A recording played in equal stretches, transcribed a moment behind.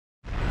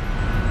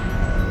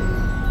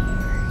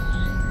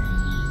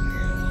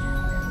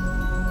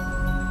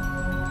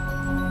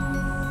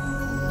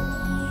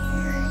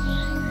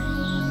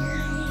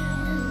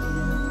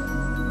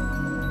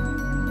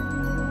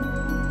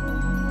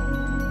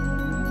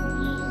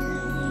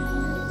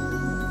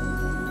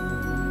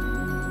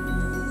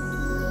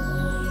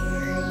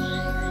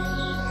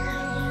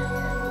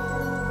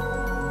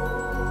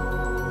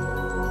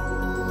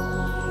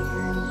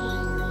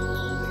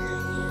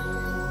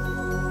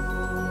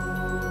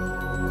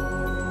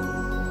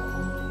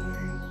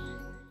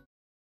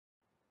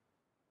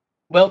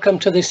Welcome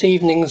to this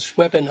evening's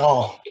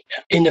webinar,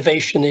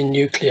 Innovation in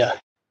Nuclear.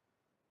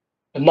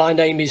 My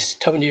name is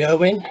Tony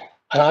Owen,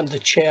 and I'm the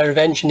Chair of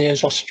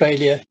Engineers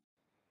Australia,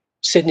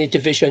 Sydney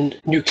Division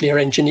Nuclear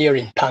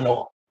Engineering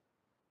Panel.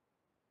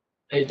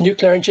 The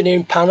Nuclear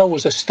Engineering Panel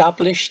was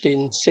established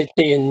in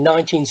Sydney in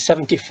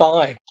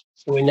 1975,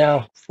 so we're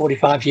now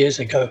 45 years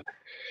ago,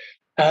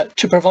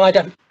 to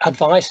provide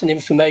advice and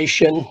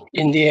information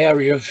in the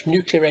area of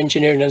nuclear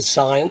engineering and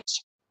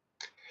science.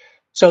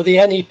 So the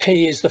NEP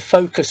is the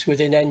focus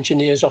within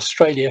Engineers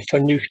Australia for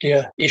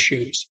nuclear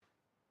issues.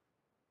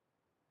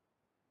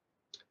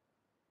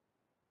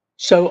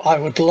 So I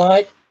would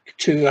like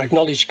to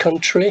acknowledge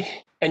country.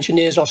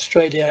 Engineers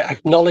Australia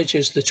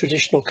acknowledges the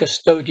traditional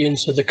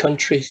custodians of the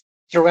country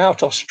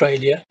throughout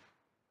Australia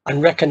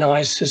and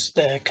recognises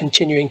their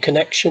continuing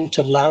connection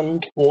to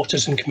land,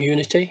 waters and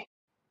community.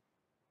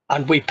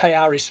 And we pay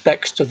our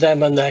respects to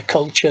them and their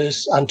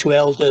cultures and to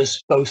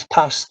elders, both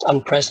past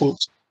and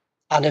present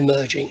and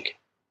emerging.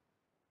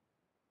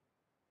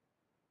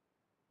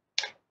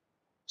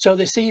 So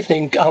this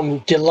evening, I'm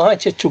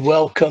delighted to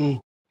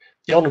welcome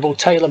the Hon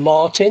Taylor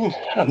Martin,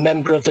 a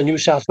member of the New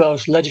South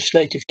Wales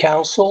Legislative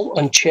Council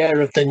and chair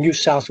of the New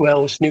South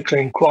Wales Nuclear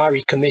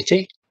Inquiry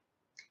Committee.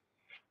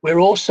 We're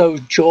also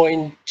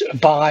joined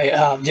by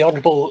the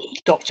Hon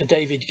Dr.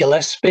 David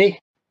Gillespie,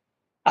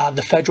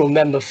 the federal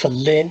member for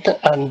Lynn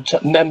and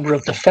member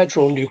of the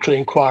Federal Nuclear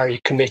Inquiry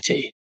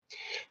Committee.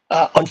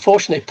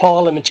 Unfortunately,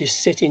 Parliament is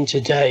sitting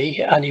today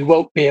and he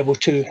won't be able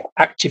to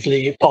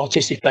actively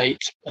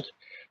participate, but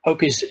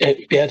hope he's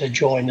be able to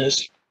join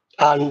us.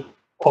 And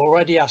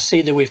already I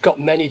see that we've got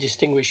many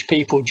distinguished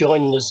people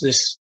joining us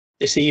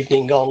this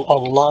evening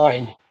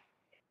online.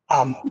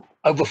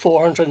 Over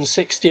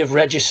 460 have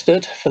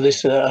registered for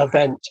this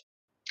event.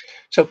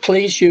 So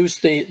please use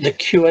the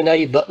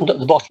Q&A button at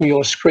the bottom of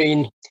your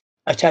screen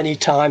at any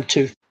time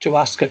to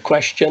ask a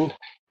question,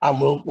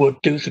 and we'll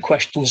do the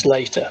questions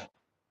later.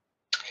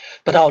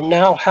 But I'll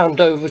now hand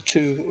over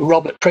to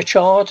Robert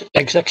Pritchard,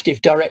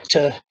 Executive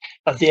Director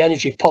of the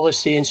Energy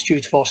Policy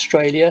Institute of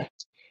Australia,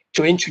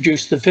 to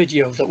introduce the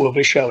video that we'll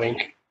be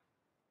showing.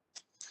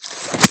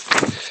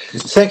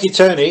 Thank you,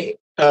 Tony.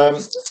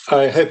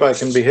 I hope I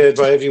can be heard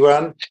by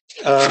everyone.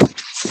 I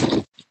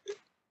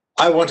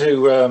want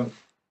to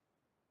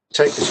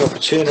take this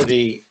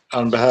opportunity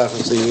on behalf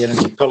of the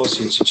Energy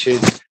Policy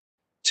Institute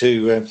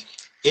to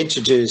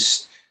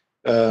introduce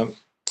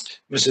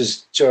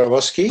Mrs.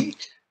 Jaworowski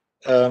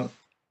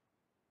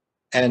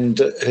and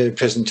her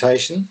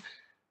presentation.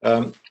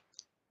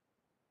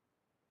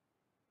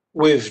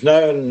 We've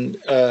known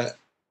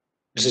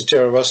Mrs.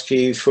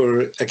 Jaworowski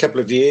for a couple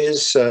of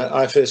years.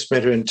 I first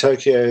met her in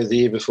Tokyo the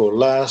year before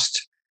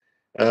last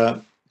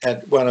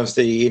at one of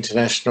the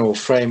international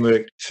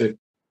framework for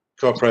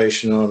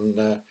cooperation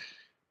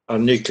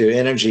on nuclear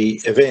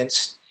energy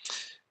events.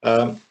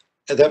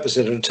 That was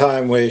at a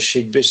time where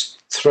she was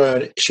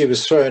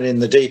thrown in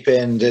the deep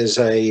end as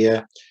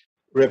a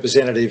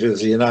representative of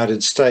the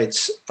United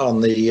States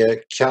on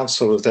the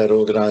council of that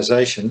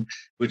organisation,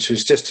 which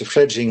was just a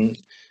fledgling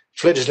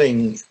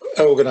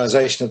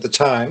organisation at the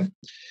time.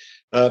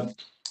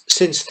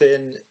 Since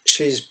then,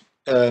 she's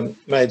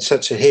made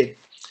such a hit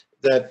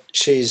that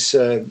she's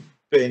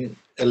been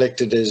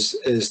elected as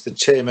the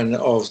chairman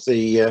of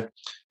the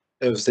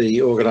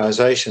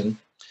organisation.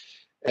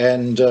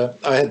 And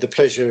I had the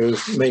pleasure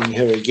of meeting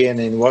her again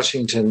in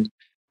Washington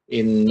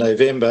in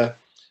November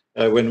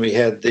when we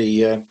had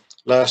the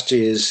last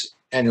year's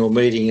annual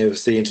meeting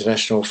of the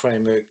International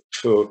Framework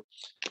for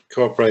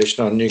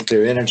Cooperation on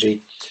Nuclear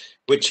Energy,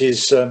 which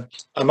is,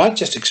 I might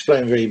just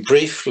explain very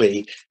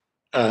briefly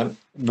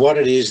what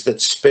it is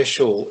that's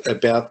special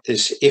about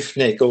this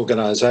IFNEC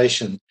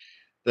organisation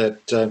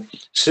that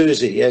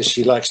Susie, as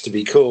she likes to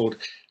be called,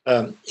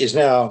 is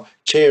now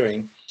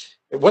chairing.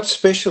 What's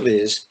special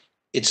is,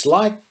 it's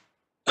like,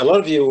 a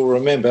lot of you will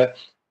remember,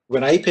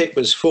 when APEC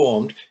was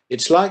formed,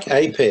 it's like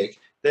APEC,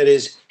 that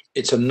is,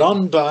 it's a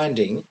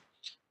non-binding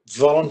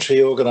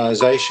voluntary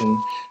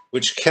organisation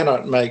which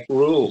cannot make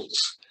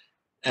rules.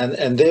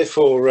 And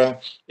therefore,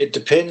 it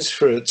depends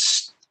for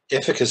its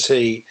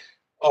efficacy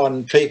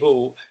on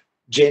people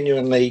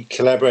genuinely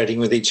collaborating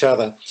with each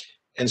other.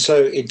 And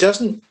so it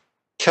doesn't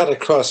cut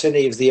across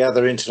any of the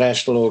other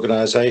international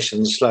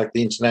organisations like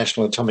the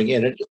International Atomic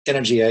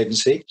Energy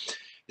Agency.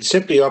 It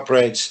simply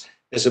operates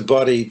as a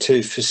body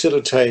to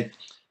facilitate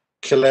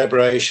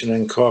collaboration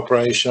and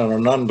cooperation on a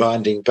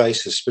non-binding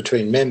basis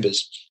between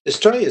members.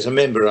 Australia is a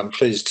member, I'm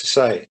pleased to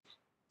say.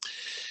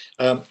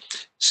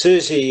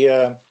 Susie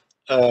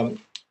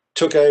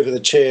took over the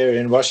chair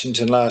in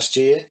Washington last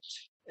year,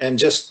 and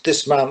just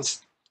this month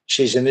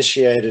she's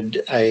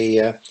initiated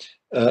a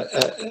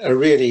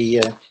really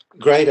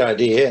great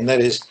idea, and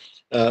that is,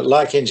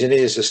 like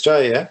Engineers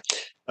Australia,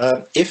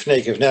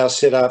 IFNEC have now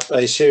set up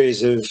a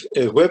series of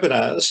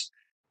webinars,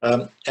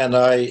 and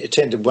I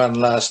attended one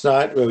last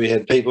night where we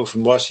had people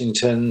from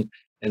Washington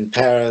and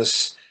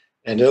Paris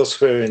and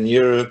elsewhere in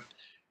Europe,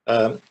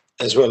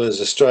 as well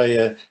as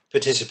Australia,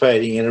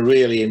 participating in a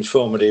really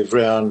informative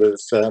round of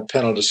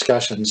panel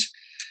discussions.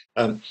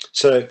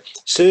 So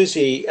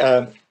Susie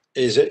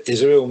is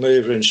a real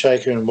mover and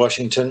shaker in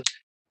Washington.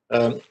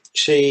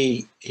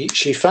 She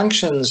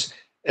functions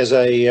as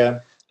a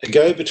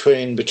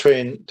go-between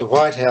between the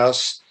White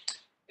House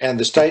and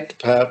the State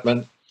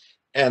Department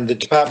and the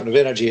Department of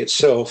Energy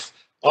itself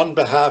on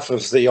behalf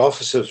of the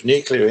Office of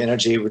Nuclear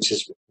Energy, which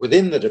is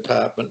within the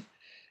department,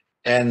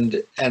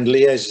 and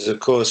liaises, of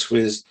course,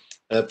 with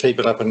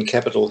people up on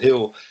Capitol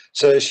Hill.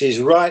 So she's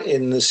right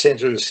in the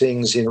centre of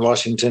things in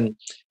Washington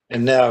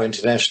and now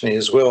internationally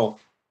as well.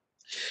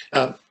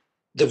 The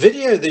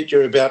video that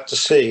you're about to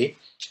see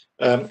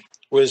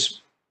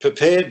was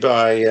prepared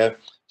by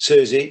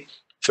Susie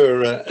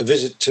for a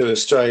visit to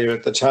Australia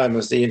at the time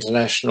of the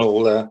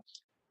International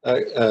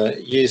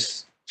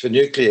Youth for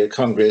Nuclear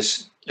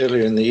Congress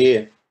earlier in the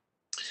year.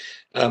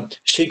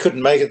 She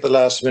couldn't make it the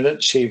last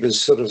minute. She was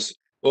sort of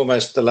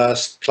almost the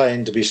last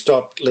plane to be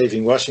stopped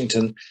leaving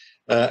Washington,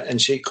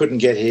 and she couldn't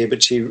get here,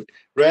 but she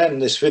ran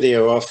this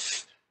video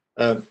off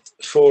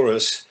for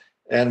us,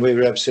 and we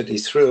were absolutely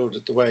thrilled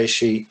at the way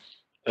she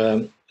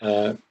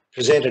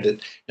presented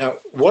it. Now,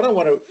 what I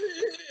want to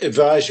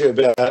advise you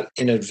about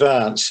in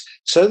advance,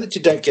 so that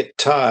you don't get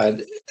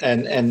tired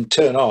and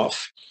turn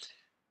off,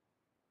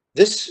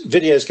 this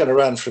video is going to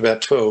run for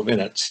about 12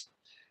 minutes.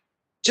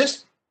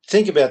 Just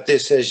think about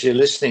this as you're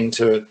listening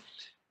to it.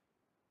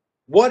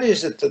 What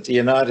is it that the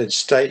United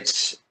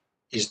States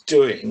is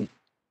doing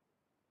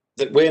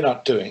that we're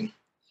not doing?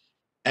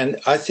 And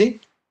I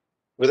think,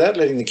 without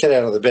letting the cat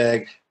out of the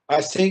bag,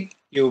 I think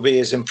you'll be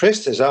as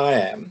impressed as I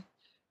am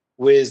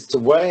with the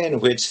way in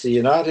which the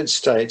United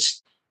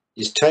States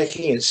is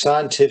taking its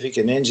scientific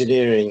and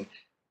engineering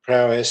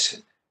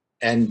prowess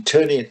and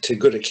turning it to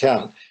good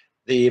account.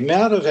 The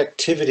amount of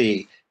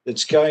activity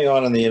that's going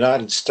on in the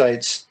United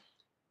States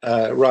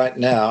right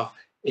now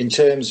in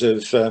terms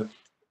of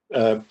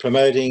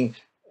promoting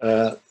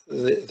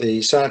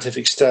the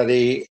scientific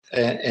study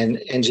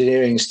and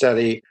engineering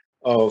study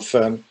of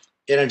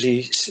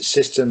energy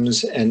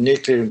systems and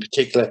nuclear in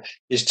particular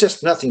is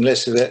just nothing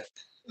less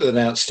than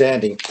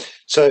outstanding.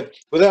 So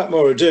without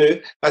more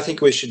ado, I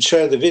think we should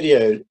show the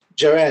video.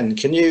 Joanne,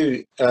 can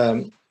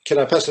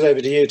I pass it over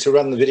to you to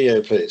run the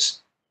video,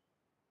 please?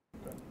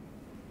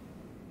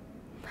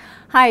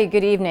 Hi,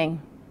 good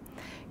evening.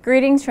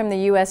 Greetings from the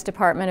U.S.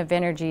 Department of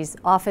Energy's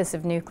Office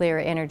of Nuclear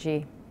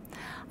Energy.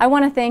 I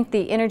want to thank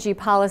the Energy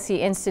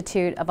Policy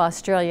Institute of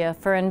Australia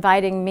for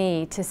inviting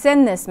me to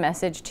send this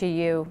message to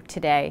you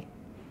today.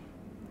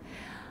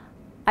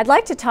 I'd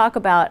like to talk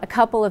about a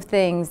couple of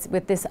things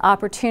with this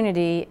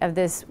opportunity of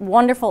this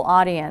wonderful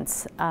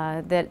audience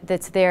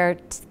that's there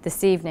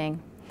this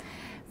evening.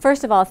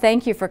 First of all,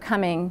 thank you for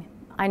coming.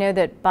 I know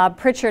that Bob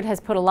Pritchard has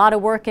put a lot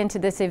of work into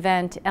this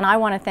event, and I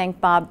want to thank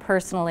Bob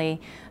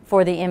personally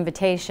for the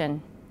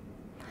invitation.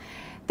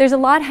 There's a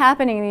lot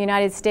happening in the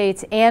United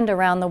States and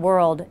around the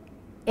world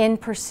in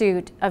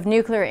pursuit of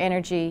nuclear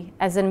energy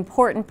as an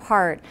important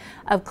part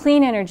of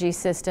clean energy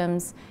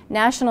systems,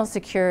 national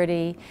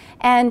security,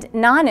 and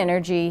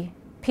non-energy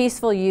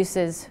peaceful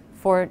uses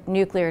for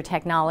nuclear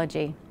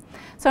technology.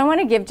 So I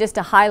want to give just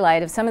a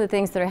highlight of some of the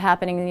things that are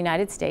happening in the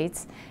United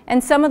States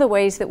and some of the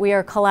ways that we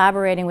are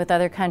collaborating with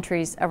other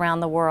countries around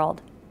the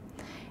world.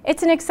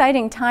 It's an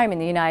exciting time in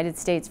the United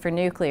States for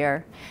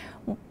nuclear.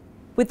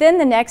 Within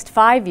the next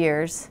 5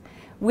 years,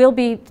 we'll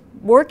be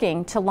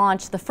working to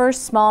launch the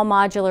first small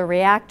modular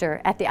reactor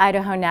at the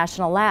Idaho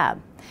National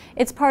Lab.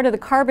 It's part of the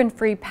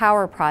Carbon-Free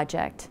Power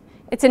Project.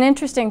 It's an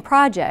interesting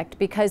project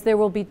because there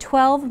will be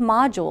 12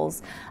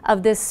 modules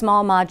of this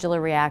small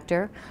modular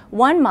reactor.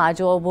 One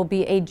module will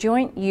be a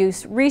joint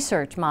use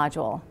research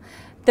module.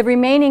 The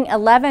remaining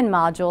 11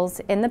 modules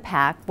in the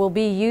pack will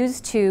be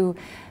used to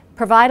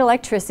provide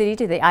electricity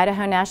to the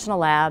Idaho National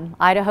Lab,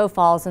 Idaho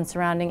Falls and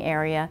surrounding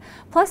area,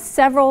 plus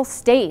several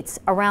states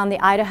around the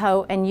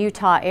Idaho and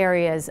Utah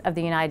areas of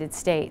the United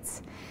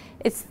States.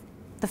 It's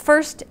the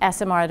first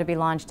SMR to be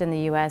launched in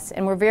the U.S.,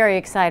 and we're very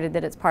excited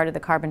that it's part of the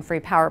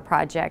Carbon-Free Power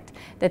Project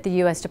that the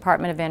U.S.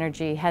 Department of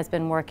Energy has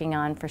been working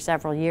on for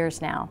several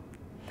years now.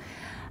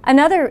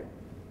 Another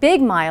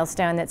big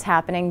milestone that's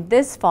happening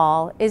this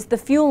fall is the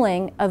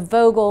fueling of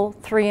Vogtle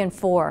 3 and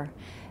 4.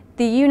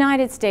 The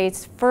United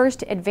States'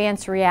 first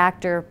advanced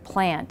reactor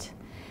plant.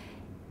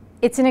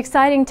 It's an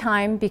exciting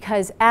time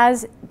because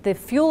as the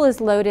fuel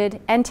is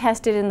loaded and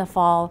tested in the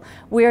fall,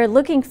 we are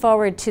looking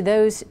forward to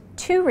those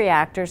 2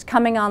 reactors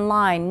coming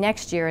online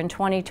next year in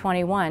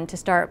 2021 to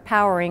start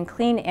powering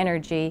clean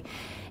energy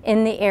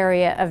in the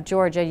area of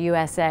Georgia,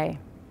 USA.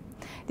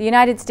 The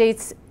United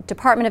States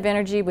Department of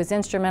Energy was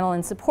instrumental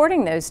in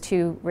supporting those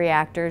 2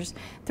 reactors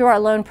through our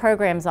Loan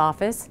Programs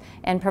Office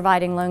and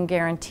providing loan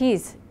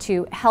guarantees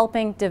to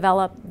helping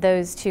develop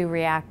those 2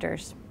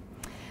 reactors.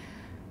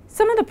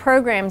 Some of the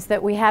programs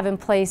that we have in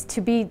place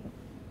to be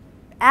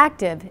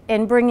active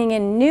in bringing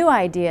in new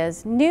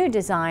ideas, new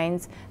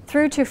designs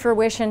through to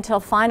fruition till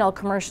final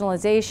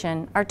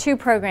commercialization are 2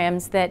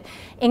 programs that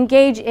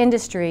engage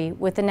industry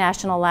with the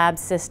National Lab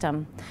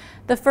System.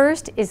 The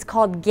first is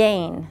called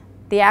GAIN,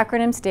 the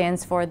acronym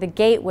stands for the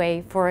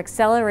Gateway for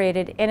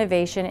Accelerated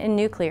Innovation in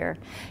Nuclear.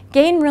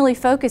 GAIN really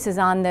focuses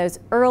on those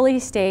early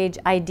stage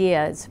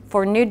ideas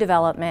for new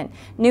development,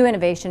 new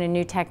innovation, and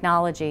new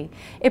technology.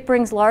 It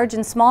brings large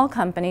and small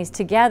companies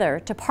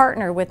together to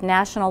partner with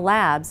national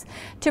labs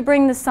to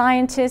bring the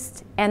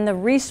scientists and the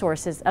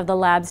resources of the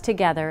labs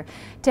together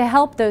to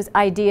help those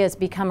ideas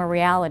become a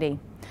reality.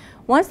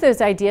 Once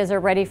those ideas are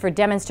ready for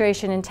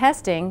demonstration and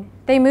testing,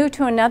 they move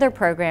to another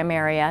program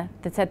area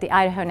that's at the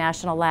Idaho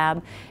National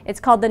Lab. It's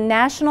called the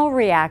National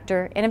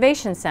Reactor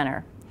Innovation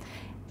Centre,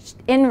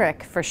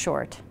 INRIC for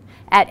short.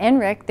 At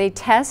INRIC, they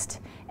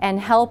test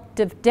and help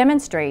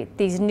demonstrate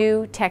these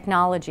new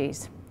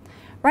technologies.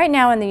 Right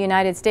now in the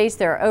United States,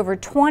 there are over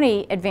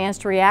 20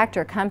 advanced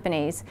reactor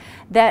companies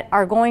that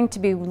are going to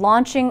be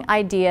launching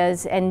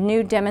ideas and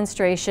new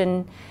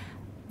demonstration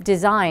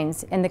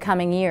designs in the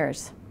coming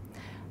years.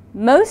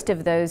 Most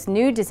of those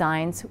new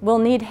designs will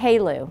need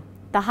HALEU,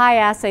 the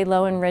high-assay,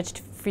 low-enriched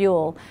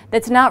fuel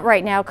that's not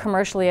right now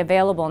commercially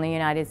available in the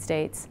United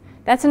States.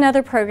 That's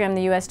another program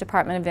the U.S.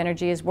 Department of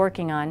Energy is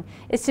working on,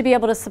 is to be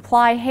able to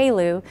supply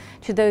HALEU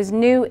to those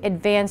new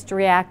advanced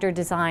reactor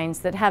designs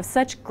that have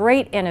such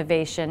great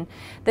innovation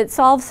that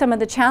solve some of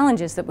the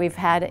challenges that we've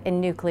had in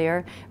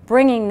nuclear,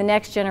 bringing the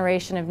next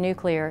generation of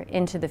nuclear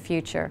into the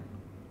future.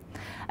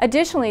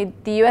 Additionally,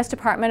 the U.S.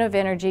 Department of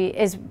Energy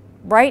is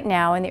right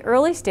now in the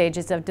early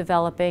stages of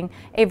developing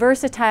a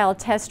Versatile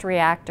Test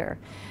Reactor.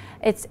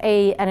 It's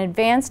an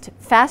advanced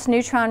fast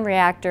neutron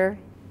reactor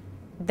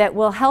that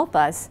will help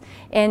us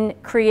in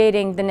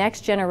creating the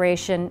next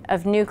generation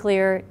of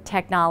nuclear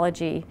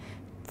technology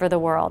for the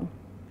world.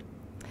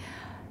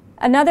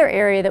 Another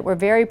area that we're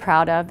very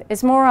proud of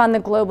is more on the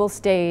global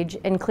stage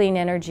in clean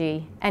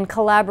energy and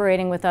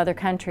collaborating with other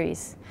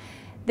countries.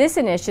 This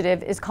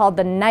initiative is called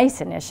the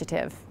NICE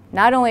initiative.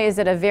 Not only is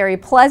it a very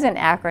pleasant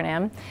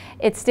acronym,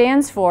 it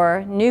stands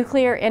for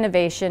Nuclear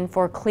Innovation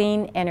for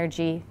Clean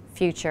Energy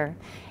Future.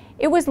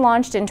 It was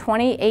launched in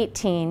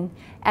 2018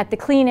 at the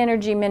Clean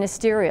Energy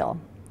Ministerial.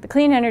 The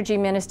Clean Energy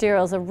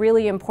Ministerial is a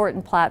really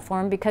important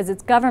platform because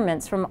it's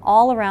governments from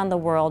all around the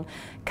world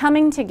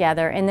coming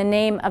together in the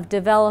name of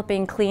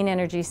developing clean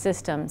energy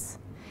systems.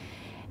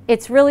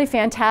 It's really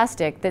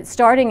fantastic that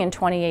starting in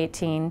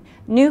 2018,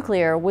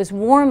 nuclear was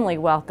warmly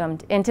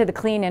welcomed into the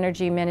Clean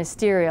Energy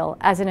Ministerial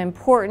as an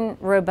important,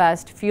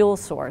 robust fuel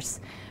source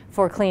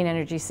for clean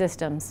energy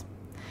systems.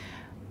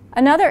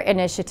 Another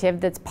initiative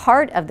that's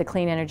part of the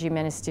Clean Energy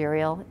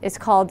Ministerial is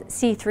called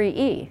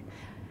C3E.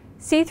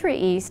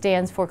 C3E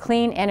stands for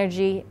Clean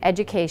Energy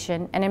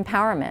Education and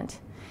Empowerment.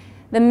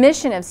 The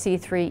mission of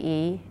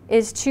C3E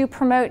is to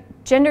promote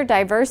gender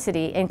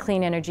diversity in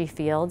clean energy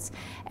fields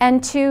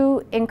and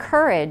to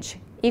encourage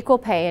equal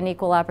pay and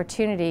equal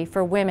opportunity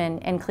for women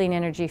in clean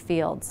energy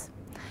fields.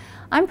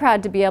 I'm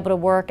proud to be able to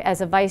work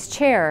as a vice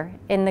chair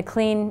in the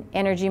Clean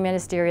Energy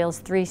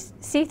Ministerial's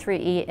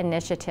C3E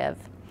initiative.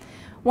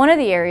 One of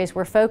the areas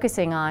we're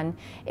focusing on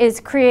is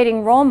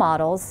creating role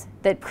models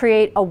that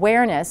create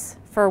awareness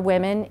for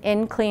women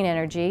in clean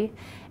energy,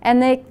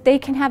 and they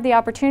can have the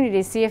opportunity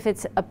to see if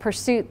it's a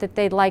pursuit that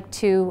they'd like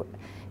to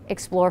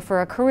explore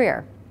for a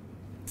career.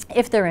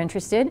 If they're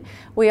interested,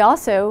 we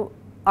also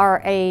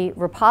are a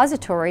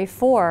repository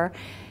for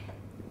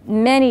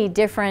many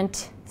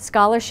different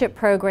scholarship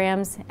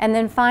programs and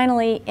then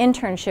finally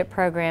internship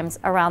programs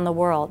around the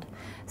world,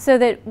 so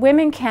that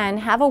women can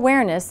have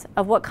awareness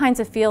of what kinds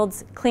of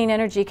fields clean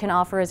energy can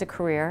offer as a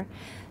career,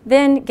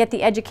 then get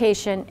the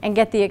education and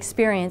get the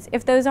experience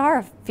if those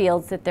are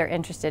fields that they're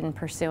interested in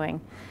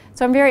pursuing.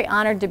 So I'm very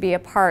honored to be a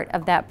part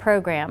of that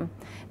program.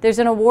 There's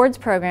an awards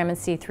program in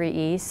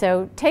C3E,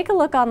 so take a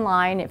look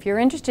online if you're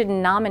interested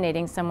in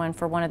nominating someone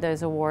for one of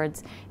those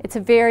awards. It's a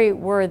very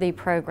worthy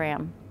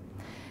program.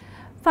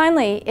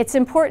 Finally, it's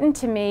important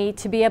to me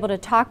to be able to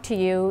talk to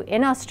you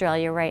in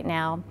Australia right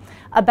now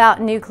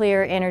about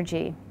nuclear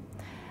energy.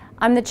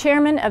 I'm the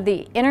chairman of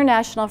the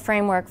International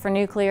Framework for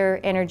Nuclear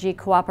Energy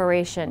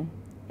Cooperation.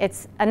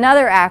 It's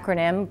another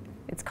acronym.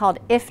 It's called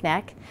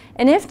IFNEC,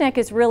 and IFNEC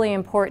is really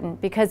important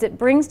because it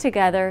brings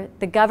together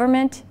the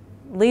government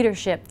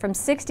leadership from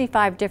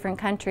 65 different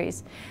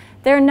countries.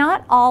 They're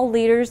not all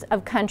leaders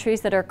of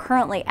countries that are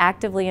currently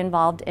actively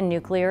involved in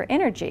nuclear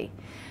energy,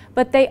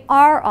 but they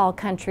are all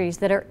countries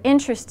that are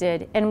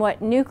interested in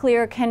what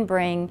nuclear can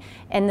bring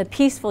and the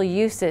peaceful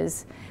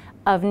uses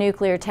of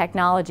nuclear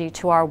technology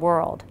to our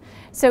world.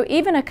 So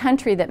even a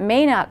country that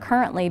may not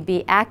currently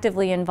be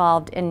actively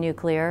involved in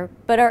nuclear,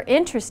 but are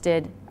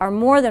interested, are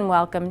more than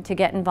welcome to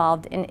get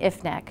involved in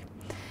IFNEC.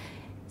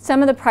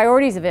 Some of the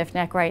priorities of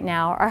IFNEC right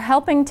now are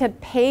helping to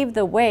pave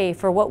the way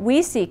for what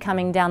we see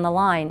coming down the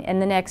line in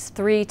the next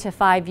 3 to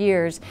 5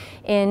 years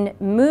in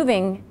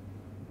moving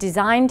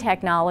design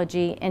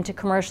technology into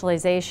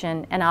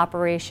commercialization and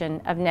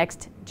operation of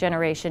next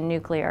generation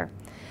nuclear.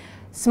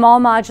 Small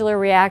modular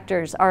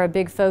reactors are a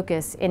big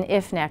focus in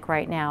IFNEC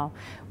right now.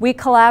 We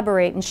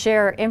collaborate and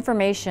share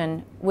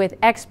information with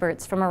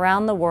experts from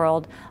around the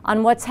world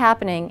on what's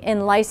happening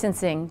in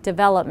licensing,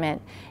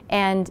 development,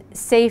 and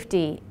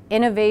safety,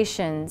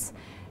 innovations,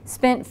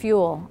 spent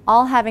fuel,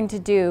 all having to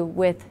do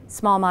with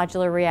small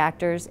modular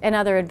reactors and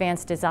other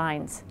advanced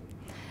designs.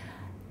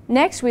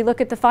 Next, we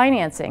look at the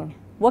financing.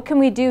 What can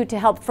we do to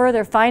help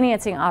further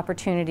financing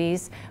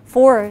opportunities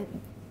for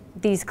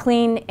these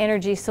clean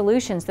energy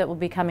solutions that will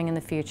be coming in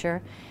the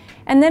future?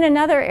 And then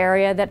another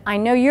area that I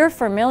know you're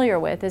familiar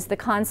with is the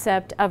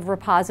concept of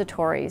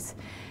repositories.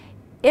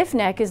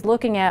 IFNEC is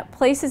looking at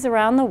places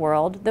around the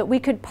world that we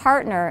could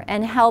partner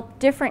and help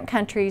different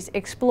countries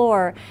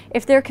explore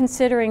if they're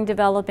considering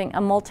developing a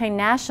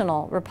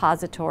multinational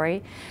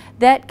repository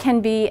that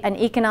can be an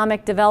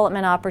economic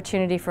development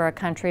opportunity for a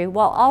country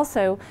while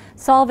also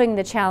solving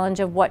the challenge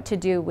of what to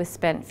do with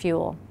spent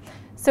fuel.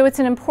 So it's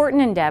an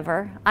important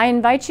endeavor. I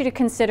invite you to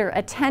consider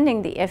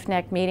attending the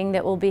IFNEC meeting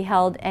that will be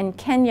held in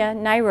Kenya,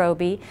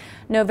 Nairobi,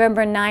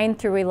 November 9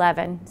 through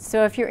 11.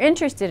 So if you're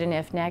interested in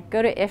IFNEC,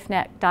 go to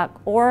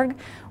ifnec.org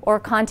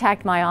or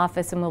contact my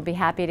office and we'll be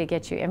happy to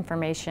get you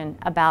information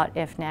about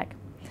IFNEC.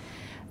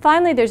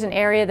 Finally, there's an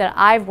area that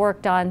I've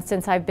worked on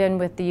since I've been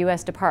with the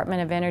U.S.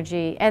 Department of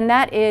Energy, and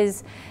that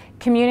is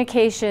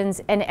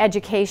communications and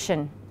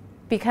education,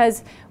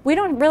 because we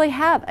don't really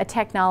have a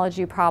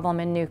technology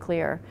problem in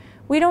nuclear.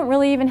 We don't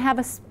really even have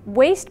a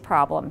waste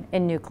problem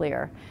in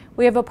nuclear.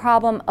 We have a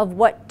problem of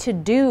what to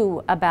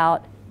do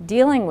about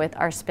dealing with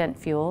our spent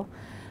fuel.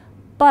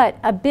 But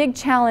a big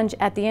challenge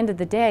at the end of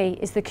the day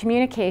is the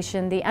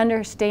communication, the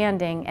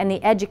understanding, and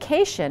the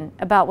education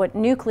about what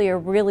nuclear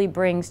really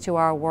brings to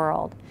our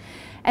world.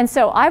 And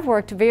so I've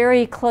worked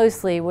very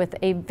closely with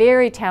a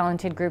very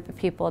talented group of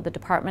people at the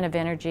Department of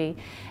Energy,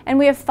 and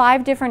we have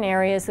 5 different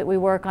areas that we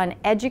work on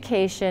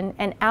education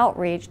and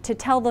outreach to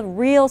tell the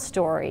real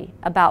story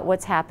about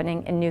what's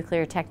happening in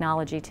nuclear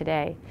technology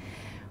today.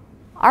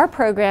 Our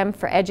program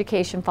for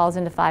education falls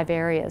into 5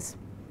 areas.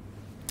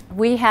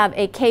 We have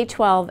a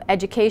K-12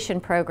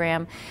 education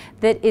program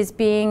that is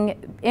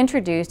being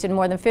introduced in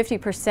more than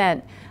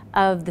 50%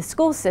 of the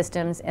school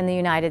systems in the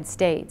United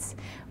States.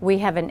 We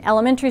have an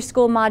elementary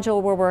school module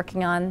we're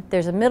working on,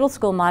 there's a middle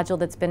school module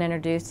that's been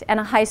introduced, and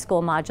a high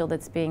school module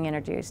that's being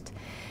introduced.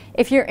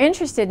 If you're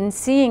interested in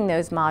seeing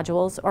those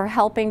modules or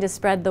helping to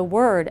spread the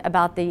word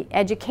about the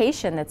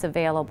education that's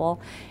available,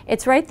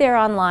 it's right there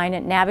online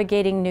at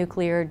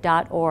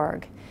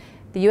navigatingnuclear.org.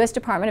 The U.S.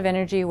 Department of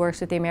Energy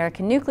works with the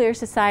American Nuclear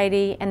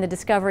Society and the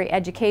Discovery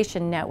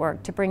Education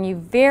Network to bring you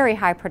very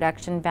high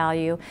production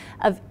value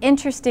of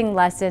interesting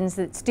lessons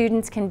that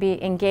students can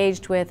be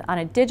engaged with on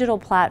a digital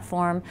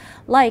platform,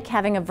 like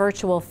having a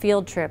virtual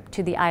field trip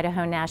to the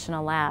Idaho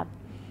National Lab.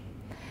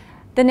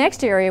 The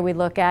next area we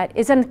look at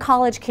is on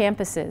college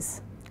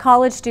campuses.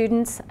 College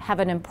students have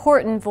an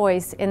important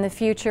voice in the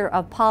future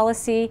of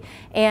policy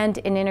and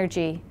in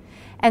energy.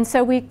 And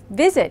so we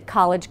visit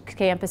college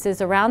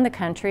campuses around the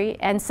country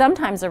and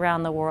sometimes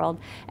around the world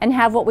and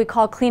have what we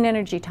call clean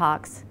energy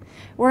talks.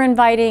 We're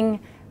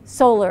inviting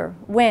solar,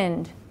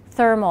 wind,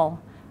 thermal,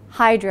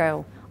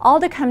 hydro,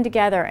 all to come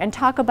together and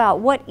talk about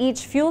what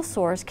each fuel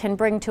source can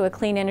bring to a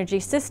clean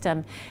energy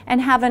system and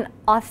have an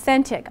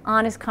authentic,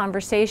 honest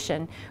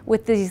conversation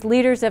with these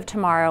leaders of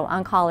tomorrow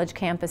on college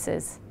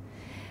campuses.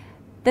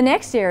 The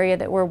next area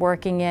that we're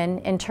working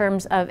in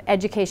terms of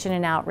education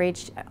and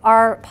outreach,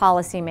 are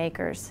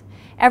policymakers.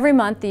 Every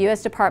month, the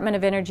U.S. Department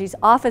of Energy's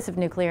Office of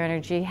Nuclear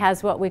Energy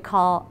has what we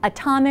call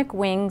Atomic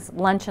Wings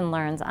Lunch and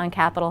Learns on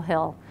Capitol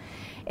Hill.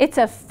 It's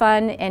a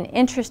fun and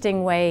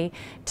interesting way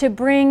to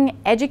bring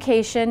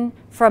education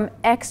from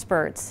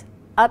experts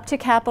up to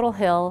Capitol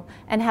Hill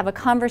and have a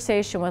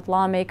conversation with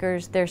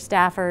lawmakers, their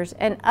staffers,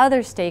 and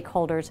other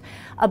stakeholders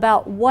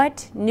about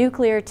what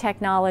nuclear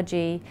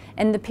technology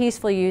and the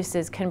peaceful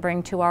uses can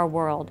bring to our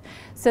world,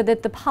 so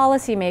that the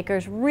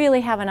policymakers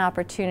really have an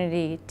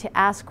opportunity to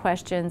ask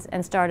questions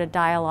and start a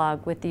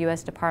dialogue with the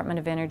U.S. Department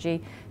of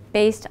Energy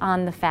based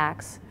on the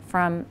facts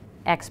from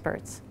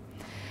experts.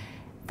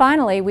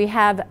 Finally, we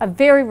have a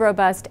very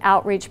robust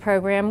outreach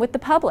program with the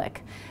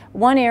public.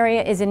 One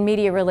area is in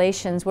media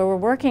relations, where we're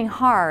working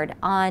hard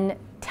on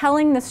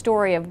telling the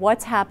story of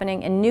what's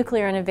happening in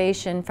nuclear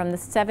innovation from the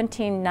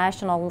 17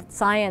 national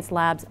science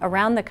labs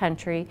around the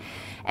country,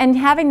 and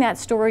having that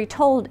story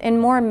told in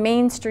more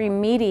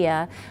mainstream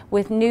media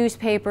with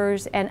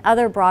newspapers and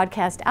other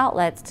broadcast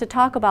outlets to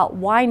talk about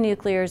why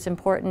nuclear is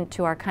important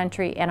to our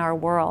country and our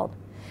world.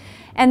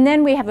 And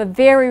then we have a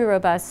very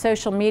robust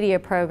social media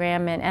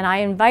program, and I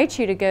invite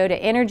you to go to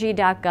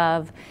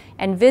energy.gov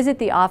and visit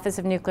the Office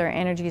of Nuclear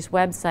Energy's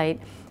website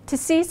to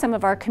see some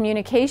of our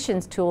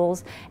communications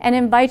tools, and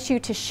invite you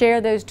to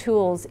share those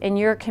tools in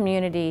your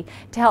community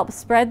to help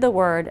spread the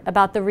word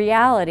about the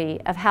reality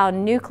of how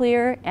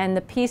nuclear and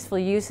the peaceful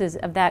uses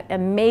of that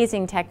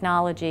amazing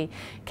technology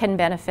can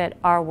benefit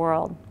our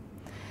world.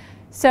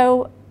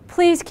 So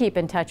please keep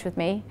in touch with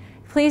me.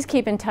 Please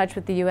keep in touch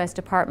with the U.S.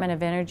 Department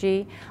of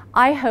Energy.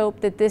 I hope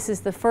that this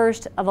is the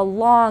first of a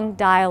long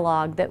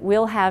dialogue that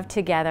we'll have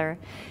together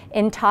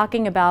in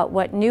talking about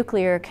what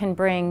nuclear can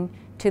bring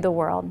to the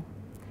world.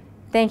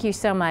 Thank you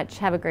so much.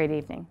 Have a great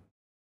evening.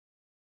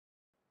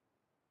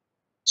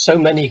 So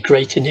many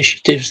great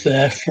initiatives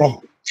there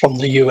from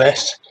the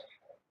US.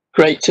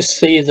 great to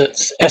see that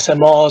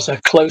SMRs are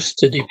close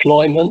to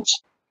deployment,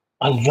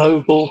 and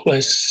Vogel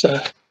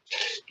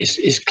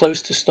is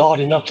close to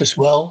starting up as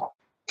well.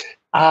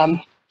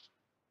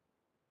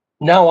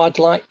 Now I'd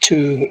like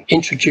to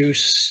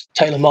introduce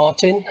Taylor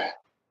Martin,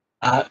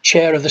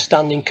 Chair of the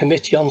Standing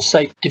Committee on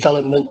Safe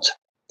Development,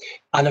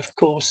 and of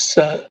course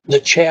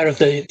the Chair of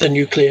the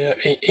Nuclear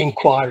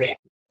Inquiry.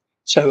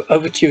 So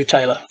over to you,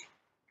 Taylor.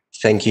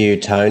 Thank you,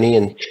 Tony,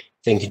 and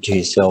thank you to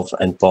yourself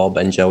and Bob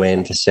and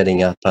Joanne for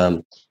setting up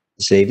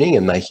this evening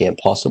and making it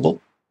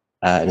possible,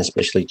 and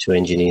especially to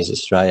Engineers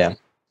Australia.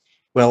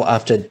 Well,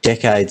 after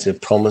decades of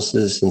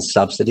promises and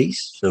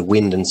subsidies for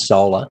wind and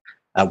solar,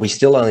 we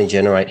still only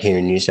generate here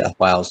in New South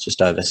Wales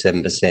just over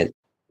 7% of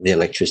the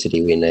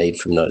electricity we need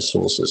from those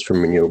sources,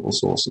 from renewable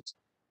sources.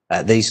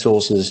 These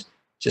sources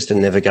just are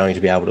never going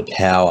to be able to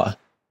power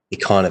the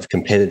kind of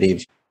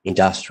competitive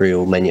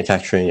industrial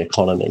manufacturing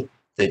economy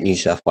that New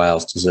South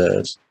Wales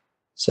deserves.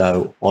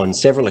 So on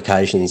several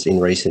occasions in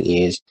recent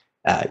years,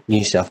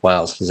 New South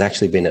Wales has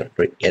actually been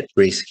at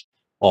risk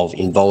of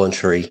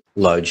involuntary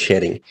load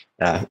shedding,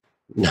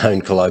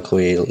 known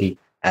colloquially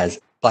as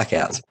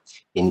blackouts.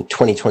 In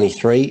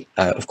 2023,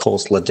 of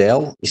course,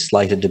 Liddell is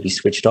slated to be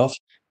switched off,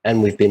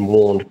 and we've been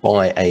warned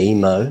by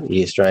AEMO,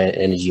 the Australian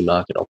Energy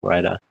Market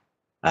Operator,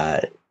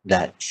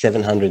 that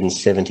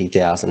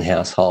 770,000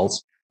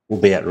 households will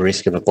be at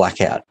risk of a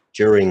blackout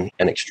during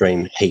an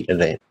extreme heat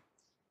event.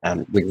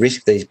 We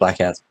risk these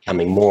blackouts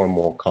becoming more and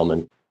more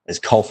common as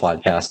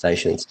coal-fired power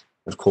stations,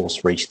 of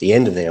course, reach the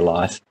end of their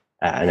life,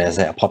 and as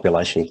our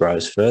population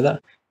grows further,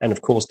 and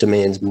of course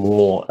demands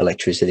more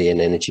electricity and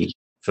energy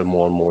for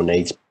more and more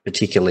needs,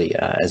 particularly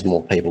as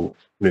more people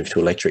move to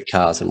electric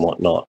cars and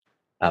whatnot.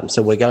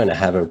 So we're going to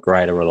have a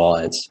greater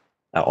reliance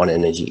on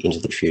energy into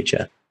the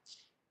future.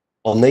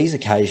 On these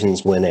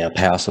occasions when our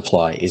power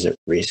supply is at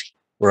risk,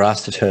 we're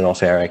asked to turn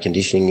off our air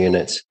conditioning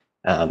units,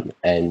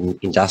 and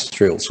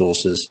industrial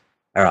sources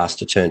are asked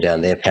to turn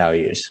down their power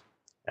use.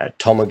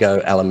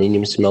 Tomago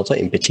aluminium smelter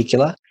in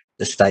particular,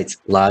 the state's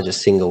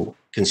largest single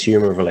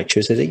consumer of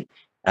electricity,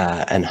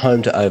 and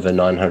home to over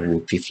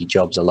 950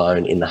 jobs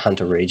alone in the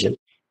Hunter region,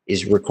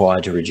 is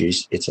required to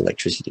reduce its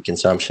electricity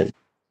consumption.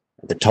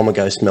 The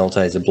Tomago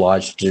smelter is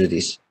obliged to do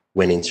this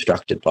when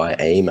instructed by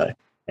AEMO,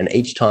 and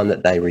each time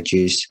that they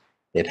reduce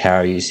their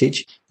power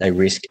usage, they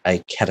risk a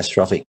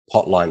catastrophic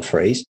potline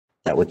freeze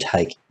that would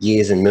take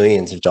years and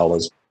millions of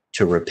dollars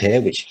to repair,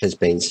 which has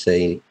been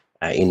seen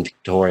in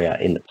Victoria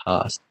in the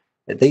past.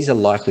 These are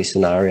likely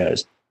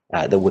scenarios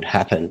that would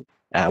happen,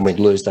 and we'd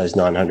lose those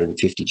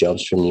 950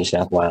 jobs from New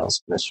South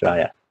Wales and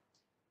Australia.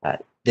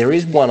 There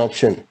is one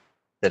option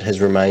that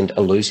has remained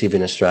elusive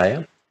in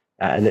Australia,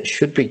 and it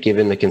should be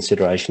given the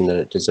consideration that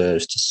it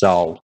deserves to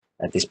solve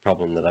this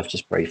problem that I've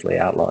just briefly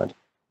outlined.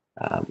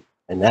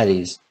 And that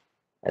is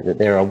that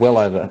there are well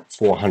over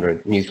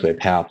 400 nuclear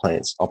power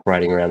plants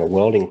operating around the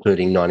world,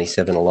 including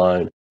 97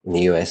 alone in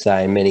the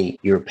USA. Many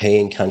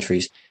European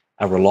countries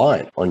are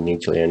reliant on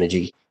nuclear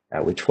energy,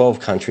 with 12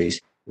 countries,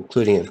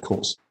 including, of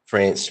course,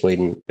 France,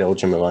 Sweden,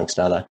 Belgium, amongst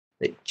others,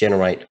 that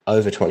generate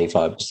over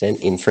 25%,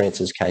 in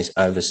France's case,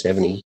 over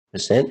 70%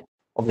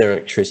 of their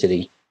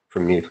electricity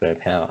from nuclear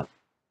power.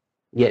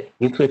 Yet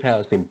nuclear power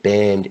has been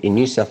banned in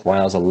New South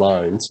Wales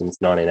alone since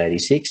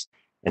 1986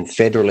 and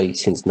federally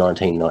since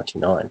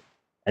 1999.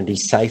 And the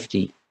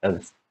safety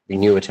of the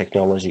newer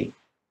technology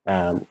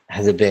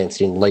has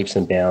advanced in leaps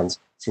and bounds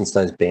since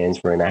those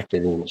bans were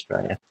enacted in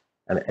Australia,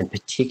 and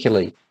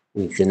particularly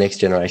with the next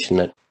generation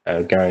that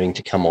are going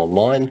to come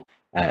online,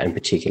 and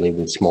particularly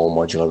with small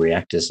modular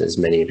reactors, as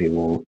many of you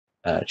will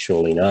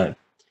surely know.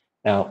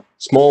 Now,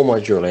 small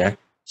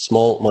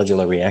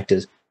modular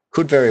reactors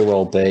could very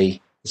well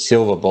be the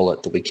silver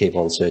bullet that we keep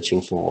on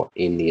searching for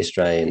in the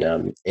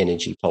Australian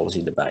energy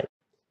policy debate.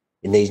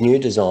 In these new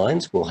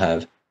designs, we'll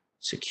have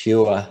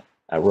secure,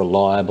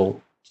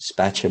 reliable,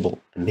 dispatchable,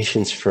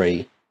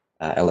 emissions-free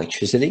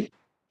electricity,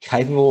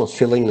 capable of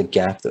filling the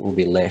gap that will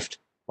be left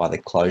by the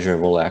closure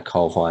of all our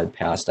coal-fired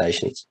power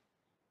stations.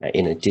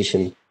 In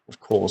addition, of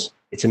course,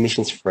 it's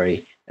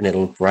emissions-free, and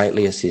it'll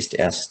greatly assist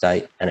our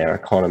state and our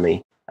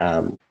economy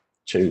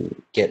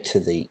to get to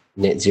the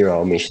net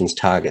zero emissions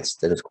targets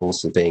that, of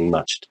course, are being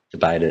much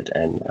debated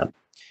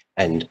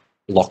and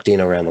locked in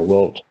around the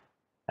world.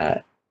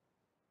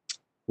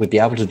 We'd be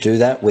able to do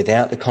that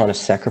without the kind of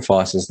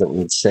sacrifices that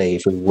we'd see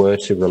if we were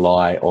to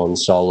rely on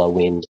solar,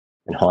 wind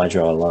and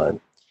hydro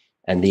alone.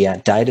 And the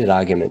outdated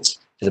arguments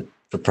for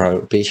the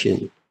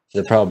prohibition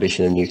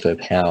of nuclear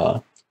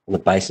power on the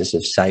basis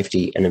of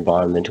safety and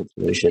environmental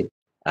pollution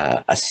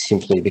are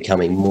simply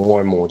becoming more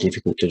and more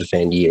difficult to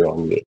defend year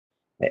on year.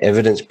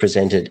 Evidence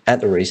presented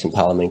at the recent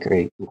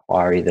parliamentary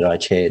inquiry that I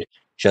chaired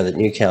show that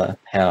nuclear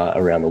power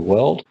around the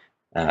world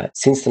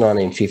since the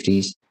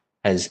 1950s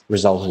has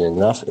resulted in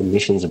enough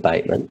emissions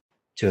abatement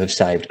to have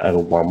saved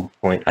over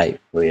 1.8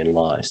 million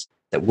lives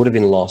that would have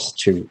been lost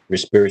to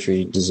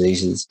respiratory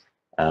diseases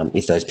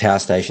if those power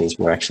stations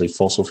were actually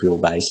fossil fuel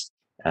based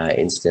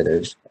instead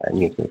of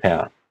nuclear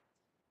power.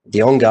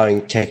 The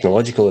ongoing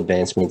technological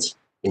advancements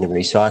in the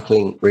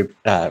recycling,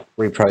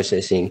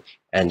 reprocessing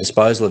and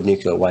disposal of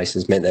nuclear waste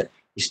has meant that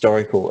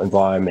historical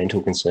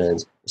environmental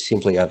concerns are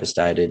simply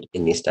overstated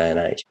in this day and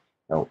age.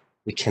 Now,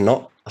 we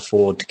cannot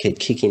afford to keep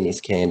kicking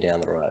this can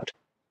down the road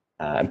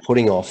and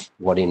putting off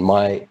what, in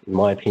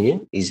my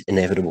opinion, is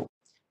inevitable.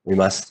 We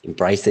must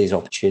embrace these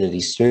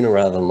opportunities sooner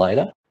rather than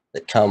later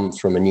that come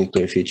from a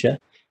nuclear future.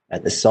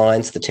 The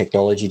science, the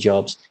technology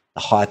jobs,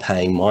 the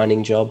high-paying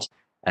mining jobs,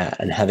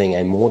 and having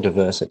a more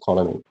diverse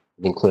economy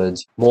that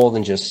includes more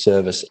than just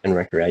service and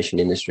recreation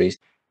industries.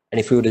 And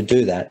if we were to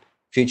do that,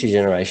 future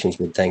generations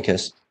would thank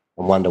us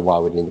and wonder why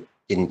we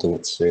didn't do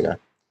it sooner.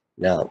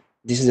 Now,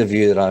 this is a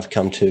view that I've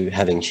come to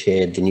having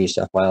chaired the New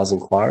South Wales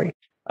inquiry.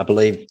 I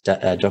believe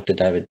Dr.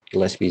 David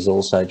Gillespie is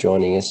also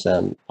joining us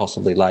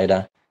possibly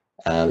later,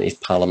 if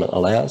Parliament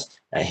allows.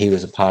 He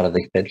was a part of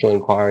the federal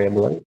inquiry, I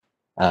believe.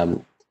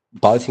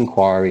 Both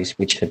inquiries,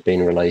 which have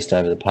been released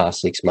over the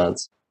past 6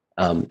 months,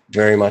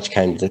 very much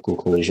came to the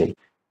conclusion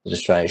that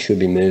Australia should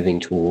be moving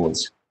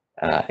towards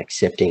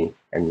accepting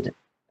and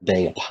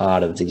being a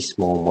part of the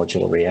small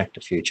modular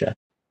reactor future.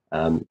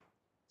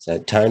 So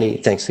Tony,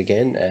 thanks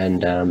again,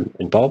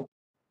 and Bob,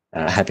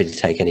 happy to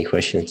take any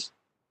questions.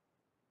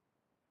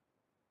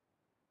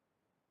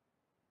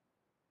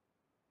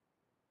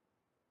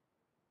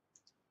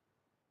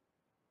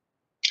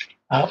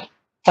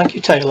 Thank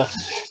you, Taylor.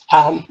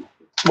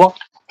 What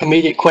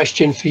immediate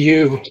question for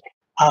you?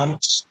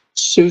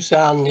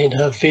 Suzanne, in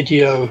her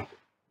video,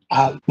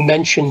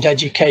 mentioned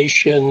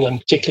education, and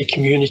particularly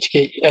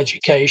community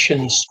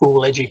education,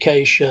 school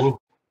education,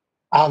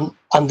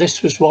 and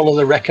this was one of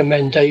the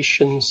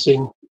recommendations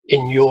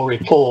in your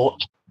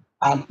report.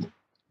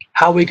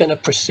 How are we going to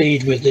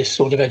proceed with this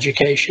sort of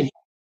education?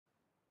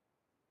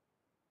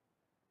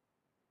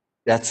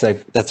 That's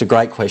a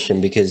great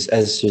question, because,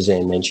 as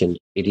Suzanne mentioned,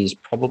 it is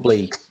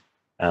probably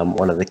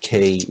one of the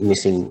key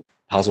missing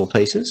puzzle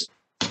pieces.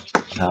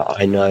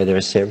 I know there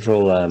are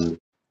several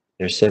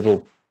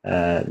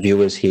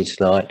viewers here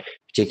tonight,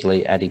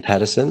 particularly Addie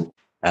Patterson,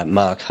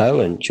 Mark Ho,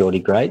 and Geordie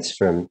Grates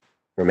from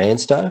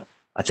ANSTO.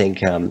 I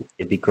think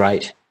it'd be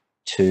great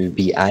to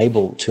be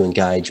able to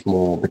engage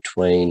more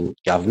between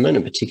government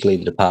and particularly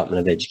the Department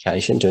of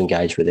Education to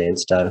engage with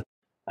ANSTO.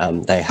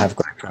 They have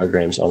great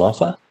programs on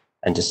offer,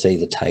 and to see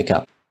the take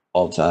up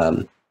of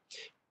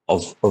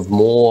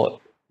more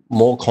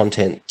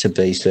content to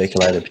be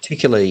circulated,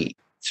 particularly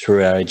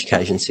through our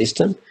education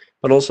system,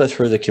 but also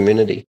through the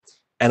community.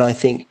 And I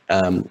think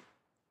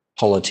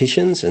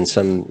politicians and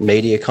some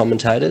media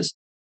commentators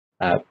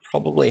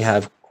probably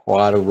have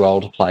quite a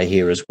role to play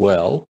here as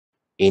well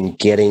in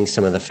getting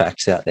some of the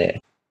facts out there.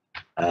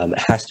 It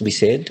has to be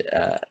said,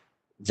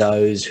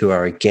 those who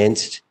are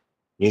against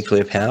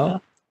nuclear power,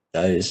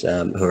 those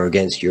who are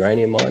against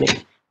uranium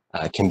mining,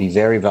 can be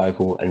very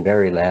vocal and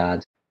very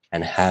loud,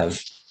 and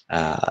have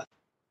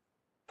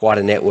quite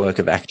a network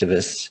of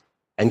activists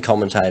and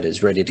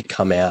commentators ready to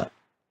come out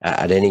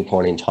at any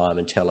point in time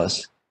and tell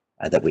us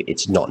that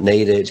it's not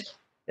needed,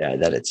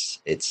 that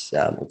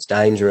it's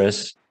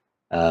dangerous,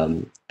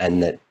 and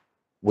that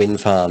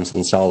wind farms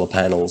and solar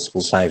panels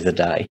will save the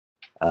day.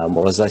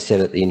 Well, as I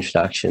said at the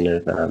introduction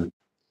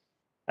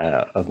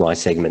of my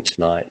segment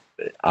tonight,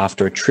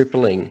 after a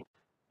tripling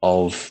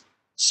of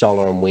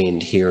solar and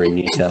wind here in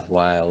New South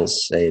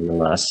Wales in the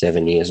last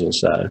 7 years or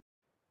so,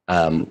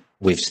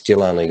 we've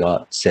still only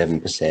got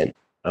 7%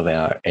 of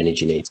our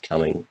energy needs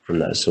coming from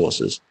those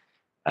sources.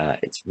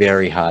 It's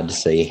very hard to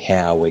see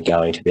how we're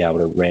going to be able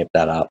to ramp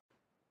that up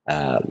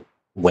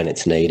when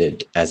it's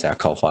needed, as our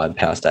coal-fired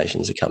power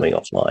stations are coming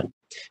offline.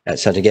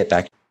 So to get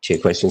back to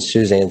your question,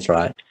 Suzanne's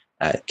right.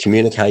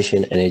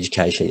 Communication and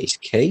education is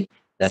key.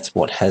 That's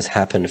what has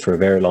happened for a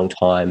very long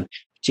time,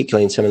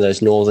 particularly in some of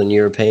those Northern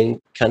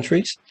European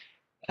countries.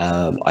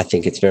 I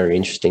think it's very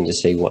interesting to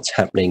see what's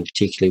happening,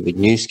 particularly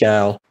with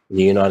NuScale in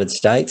the United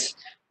States.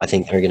 I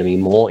think there are going to be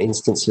more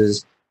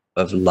instances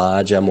of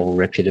larger, more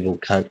reputable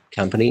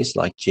companies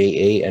like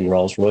GE and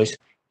Rolls-Royce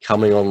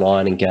coming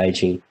online,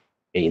 engaging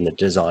in the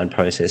design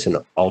process, and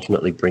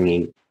ultimately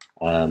bringing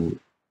to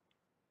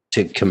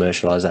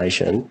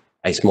commercialisation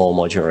a small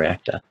modular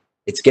reactor.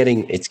 It's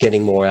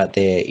getting more out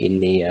there in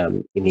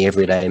the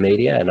everyday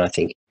media, and I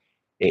think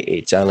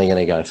it's only going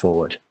to go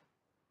forward.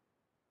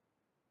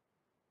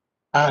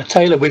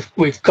 Taylor,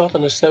 we've got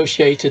an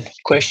associated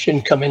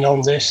question coming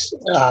on this.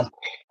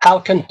 How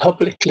can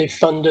publicly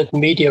funded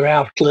media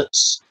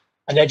outlets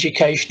and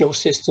educational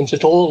systems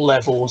at all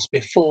levels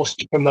be forced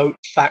to promote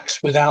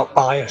facts without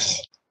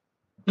bias?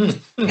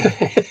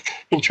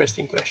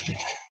 Interesting question.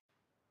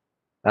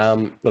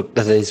 Look,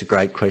 that is a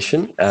great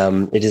question.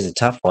 It is a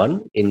tough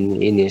one in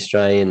the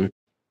Australian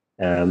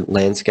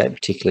landscape,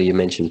 particularly you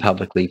mentioned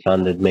publicly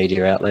funded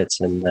media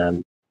outlets and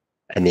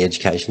the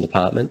Education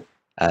Department.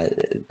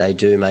 They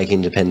do make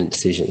independent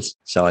decisions.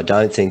 So I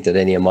don't think that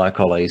any of my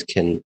colleagues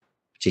can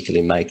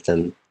particularly make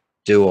them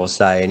do or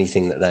say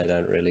anything that they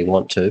don't really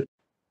want to.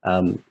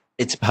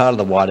 It's part of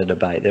the wider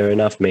debate. There are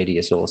enough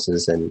media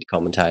sources and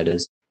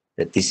commentators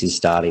that this is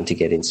starting to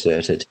get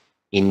inserted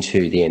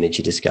into the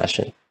energy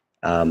discussion.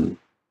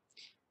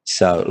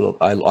 So look,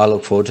 I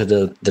look forward to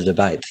the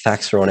debate. The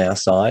facts are on our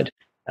side.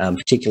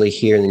 particularly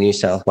here in the New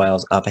South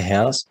Wales Upper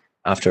House,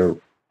 after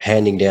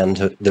handing down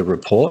to the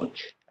report.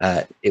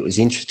 It was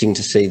interesting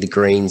to see the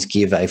Greens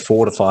give a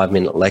 4 to 5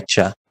 minute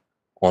lecture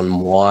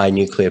on why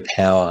nuclear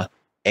power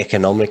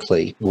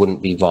economically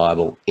wouldn't be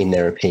viable in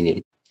their opinion.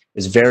 It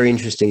was very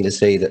interesting to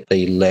see that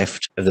the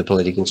left of the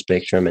political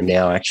spectrum are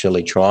now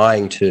actually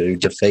trying to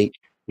defeat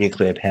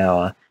nuclear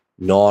power,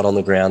 not on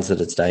the grounds that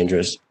it's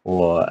dangerous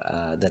or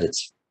that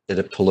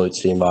it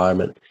pollutes the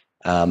environment,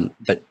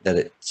 but that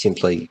it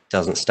simply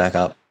doesn't stack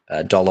up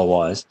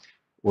dollar-wise.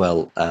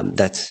 Well,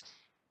 that's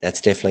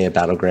definitely a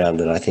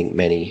battleground that I think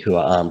many who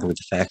are armed with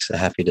the facts are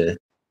happy to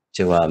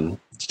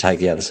take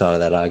the other side of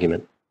that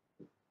argument.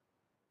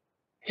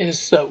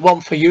 Here's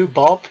one for you,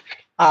 Bob.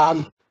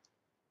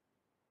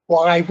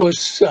 Why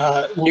was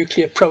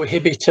nuclear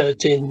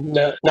prohibited in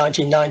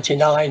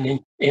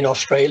 1999 in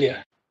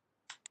Australia?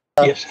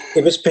 Yes.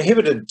 It was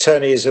prohibited,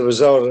 Tony, as a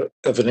result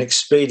of an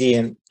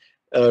expedient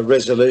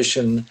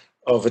resolution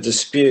of a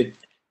dispute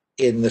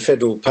in the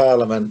federal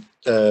parliament,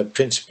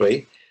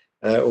 principally,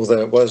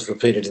 although it was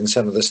repeated in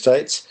some of the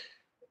states,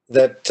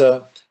 that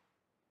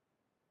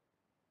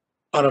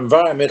on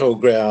environmental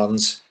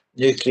grounds,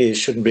 nuclear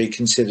shouldn't be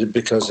considered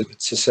because of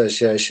its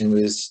association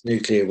with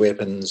nuclear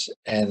weapons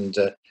and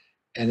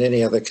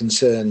any other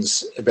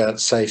concerns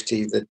about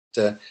safety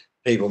that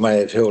people may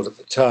have held at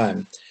the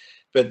time.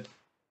 But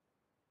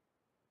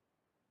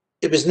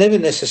it was never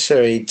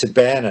necessary to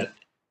ban it.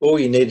 All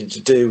you needed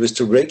to do was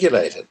to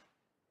regulate it.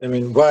 I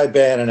mean, why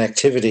ban an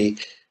activity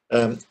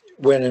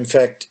when, in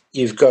fact,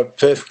 you've got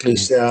perfectly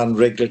sound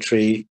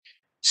regulatory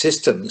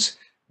systems?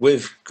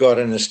 We've got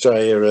in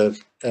Australia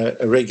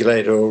a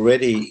regulator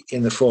already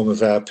in the form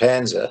of our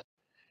PANZA,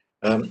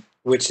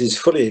 which is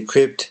fully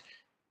equipped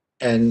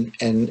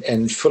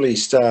and fully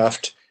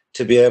staffed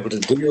to be able to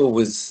deal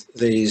with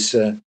these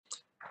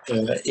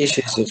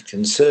issues of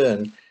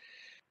concern.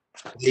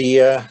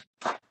 The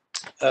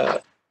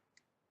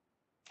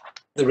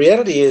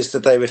reality is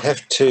that they would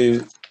have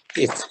to,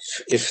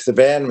 if the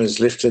ban was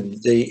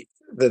lifted, the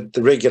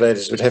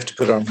regulators would have to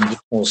put on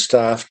additional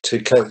staff to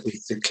cope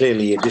with the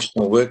clearly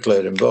additional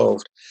workload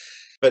involved.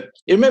 But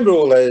you remember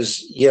all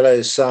those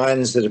yellow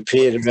signs that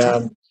appeared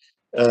around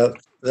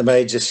the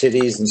major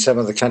cities and some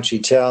of the country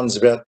towns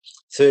about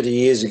 30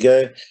 years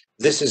ago?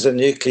 This is a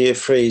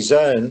nuclear-free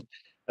zone.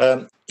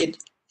 It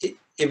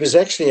was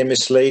actually a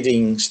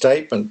misleading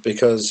statement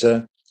because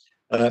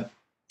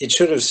it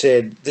should have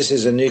said this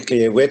is a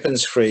nuclear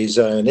weapons-free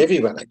zone.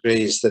 Everyone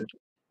agrees that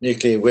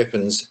nuclear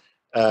weapons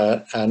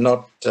are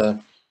not to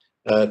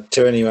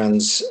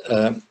anyone's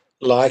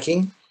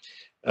liking.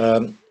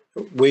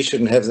 We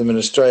shouldn't have them in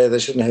Australia. They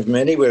shouldn't have them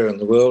anywhere in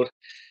the world.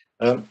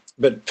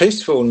 But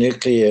peaceful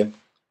nuclear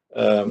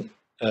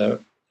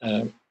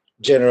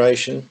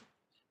generation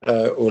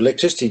or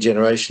electricity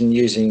generation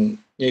using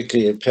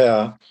nuclear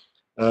power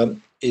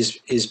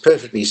is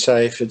perfectly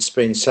safe. It's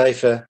been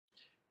safer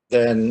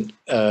than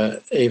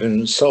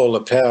even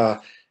solar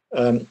power.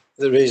 The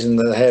reason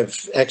that they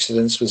have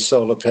accidents with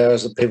solar power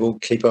is that people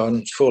keep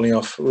on falling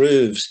off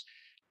roofs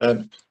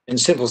and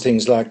simple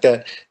things like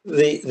that.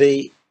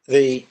 The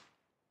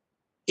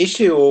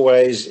issue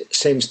always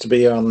seems to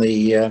be on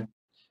the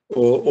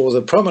or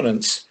the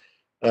prominence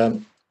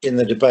in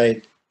the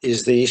debate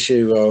is the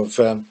issue of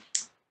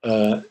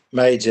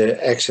major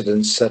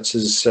accidents such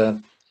as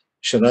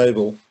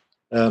Chernobyl.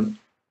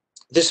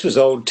 This was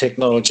old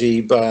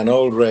technology by an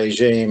old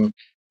regime,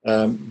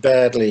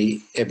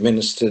 badly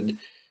administered,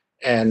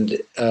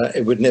 and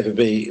it would never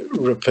be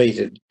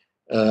repeated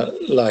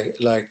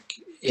like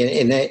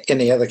in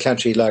any other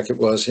country like it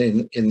was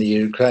in the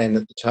Ukraine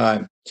at the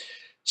time.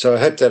 So I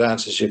hope that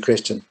answers your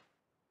question.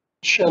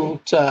 And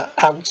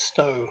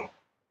ANSTO,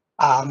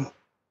 and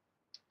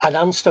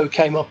ANSTO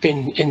came up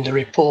in the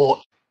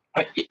report.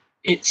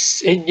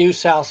 It's in New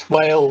South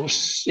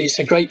Wales. It's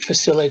a great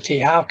facility.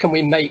 How can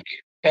we make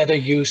better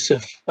use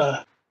of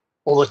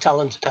all the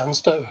talent at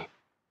ANSTO?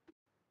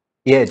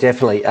 Yeah,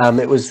 definitely.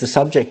 It was the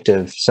subject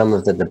of some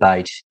of the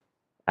debate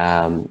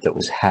that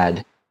was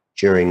had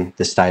during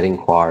the state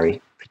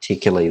inquiry.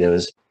 Particularly, there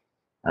was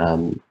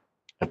a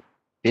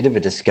bit of a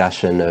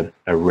discussion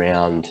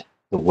around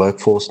the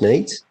workforce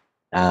needs.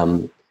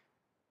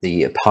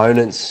 The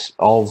opponents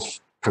of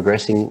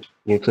progressing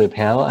nuclear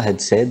power had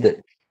said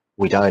that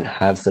we don't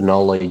have the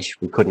knowledge,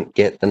 we couldn't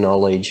get the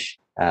knowledge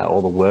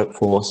or the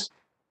workforce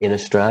in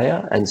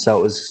Australia, and so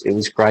it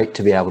was great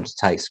to be able to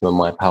take some of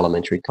my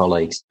parliamentary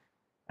colleagues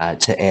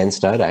to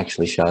ANSTO to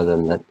actually show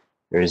them that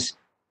there is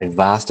a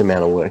vast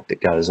amount of work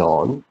that goes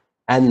on,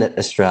 and that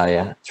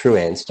Australia, through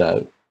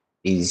ANSTO,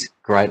 is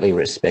greatly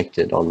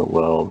respected on the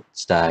world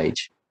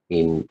stage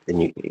in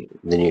the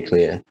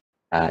nuclear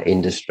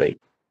industry.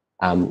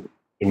 In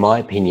my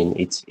opinion,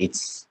 it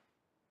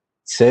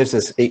serves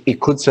us. It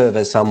could serve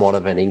as somewhat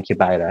of an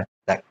incubator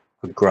that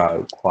could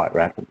grow quite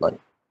rapidly.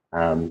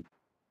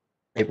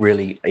 It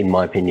really, in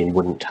my opinion,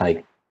 wouldn't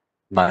take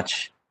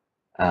much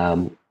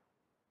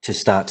to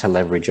start to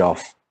leverage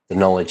off the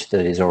knowledge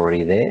that is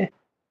already there.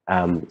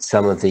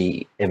 Some of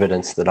the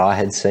evidence that I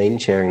had seen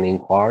chairing the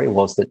inquiry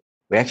was that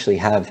we actually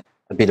have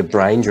a bit of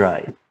brain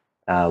drain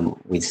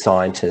with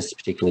scientists,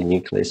 particularly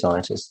nuclear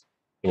scientists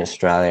in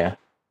Australia,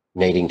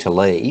 needing to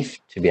leave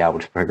to be able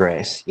to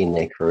progress in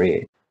their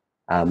career.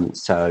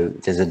 So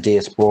there's a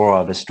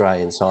diaspora of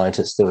Australian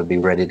scientists that would be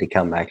ready to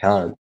come back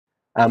home.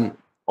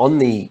 On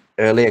the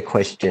earlier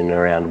question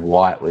around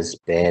why it was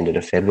banned at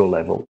a federal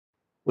level,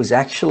 was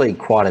actually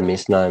quite a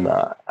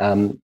misnomer.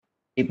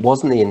 It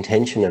wasn't the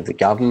intention of the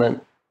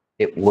government.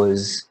 It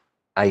was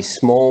a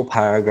small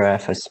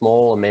paragraph, a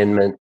small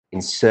amendment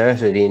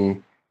inserted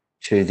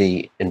into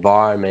the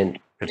Environment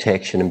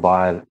Protection and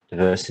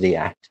Biodiversity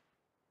Act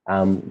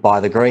by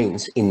the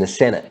Greens in the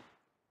Senate.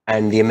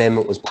 And the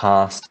amendment was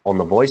passed on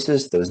the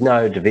voices. There was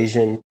no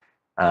division.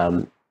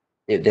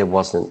 There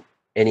wasn't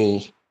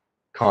any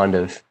kind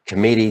of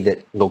committee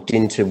that looked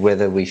into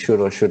whether we should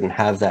or shouldn't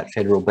have that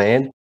federal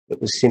ban. It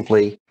was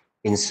simply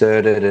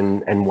inserted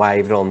and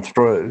waved on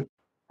through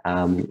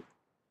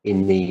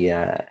in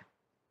the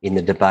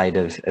debate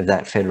of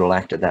that federal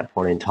act at that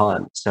point in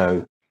time.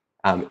 So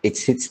it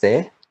sits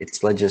there,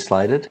 it's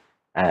legislated,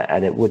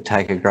 and it would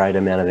take a great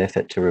amount of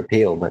effort to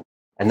repeal.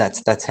 And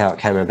that's how it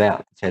came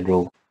about,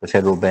 the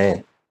federal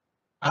ban.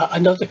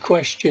 Another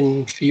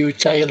question for you,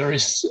 Taylor,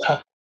 is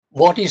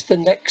what is the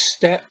next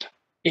step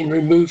in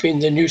removing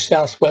the New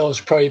South Wales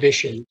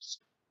prohibitions?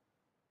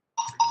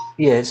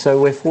 Yeah,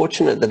 so we're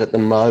fortunate that at the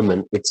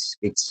moment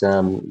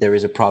there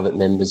is a private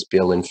member's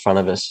bill in front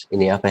of us in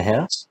the upper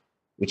house,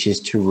 which is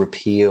to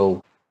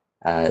repeal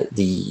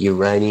the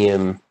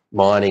uranium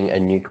mining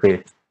and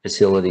nuclear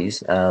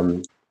facilities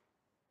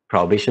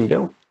prohibition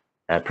bill,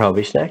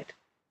 Prohibition Act.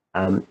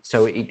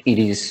 So it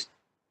is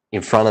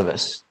in front of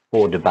us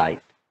for debate.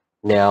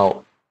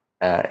 Now,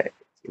 it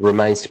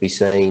remains to be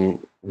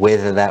seen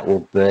whether that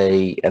will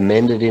be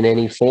amended in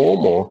any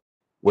form or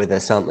whether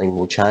something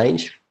will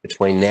change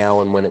between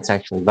now and when it's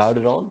actually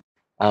voted on.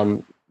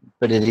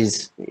 But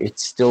it's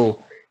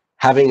still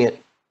having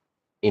it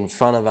in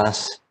front of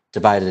us,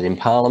 debated in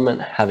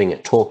Parliament, having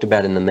it talked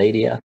about in the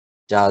media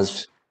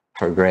does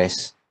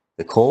progress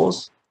the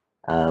cause.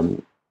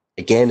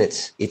 Again,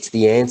 it's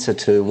the answer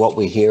to what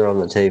we hear on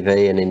the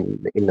TV and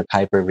in the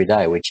paper every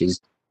day, which is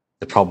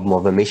the problem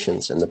of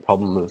emissions and the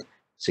problem of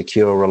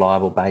secure,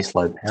 reliable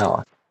baseload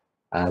power.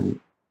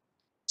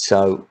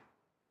 So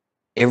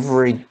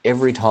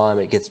every time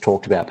it gets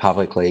talked about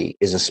publicly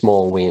is a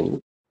small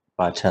win,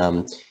 but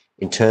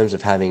in terms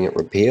of having it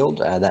repealed,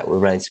 that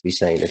remains to be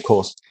seen. Of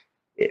course,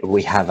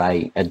 we have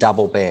a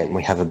double ban.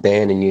 We have a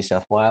ban in New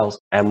South Wales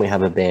and we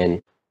have a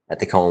ban at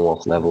the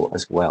Commonwealth level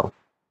as well.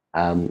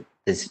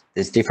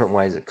 There's different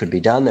ways it could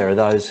be done. There are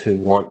those who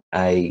want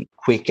a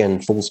quick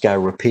and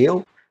full-scale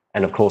repeal,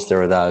 and of course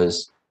there are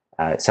those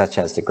such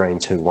as the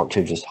Greens who want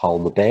to just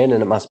hold the ban.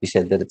 And it must be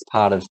said that it's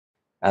part of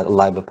the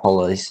Labor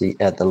policy,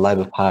 the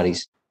Labor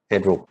Party's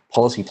federal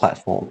policy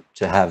platform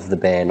to have the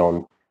ban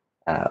on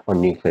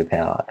nuclear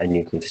power and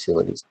nuclear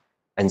facilities.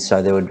 And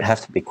so there would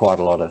have to be quite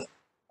a lot of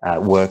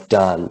work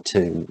done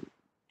to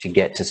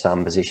get to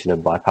some position of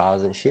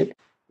bipartisanship,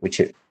 which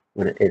it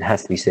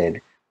has to be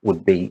said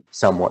would be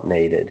somewhat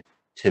needed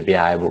to be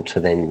able to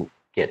then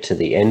get to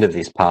the end of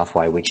this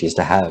pathway, which is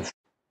to have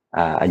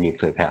a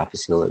nuclear power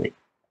facility.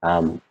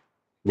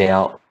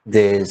 Now,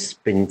 there's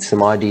been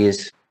some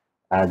ideas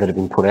that have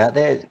been put out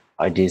there,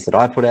 ideas that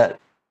I put out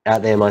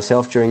there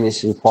myself during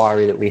this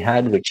inquiry that we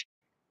had, which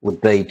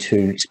would be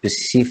to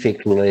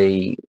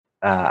specifically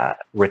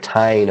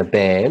retain a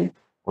ban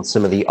on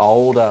some of the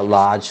older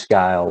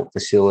large-scale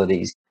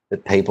facilities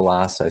that people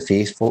are so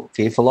fearful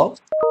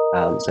of,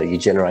 so your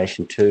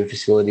Generation 2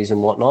 facilities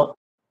and whatnot.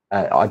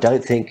 I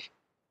don't think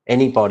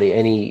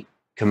any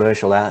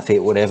commercial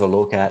outfit would ever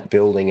look at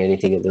building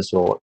anything of the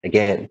sort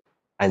again.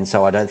 And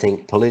so I don't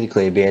think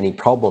politically it'd be any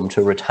problem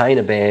to retain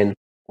a ban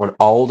on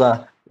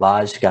older,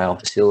 large-scale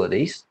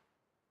facilities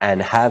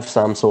and have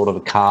some sort of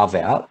a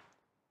carve-out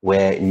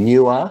where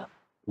newer,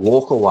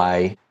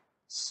 walk-away,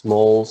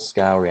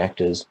 small-scale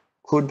reactors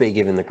could be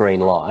given the green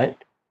light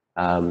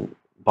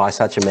by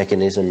such a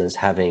mechanism as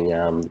having,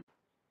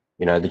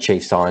 the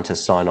chief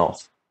scientists sign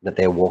off that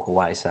they're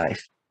walk-away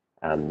safe.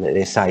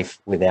 They're safe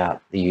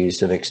without the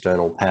use of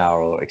external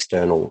power or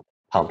external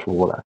pumped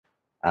water.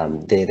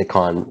 They're the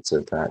kinds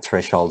of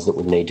thresholds that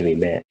would need to be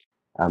met.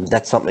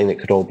 That's something that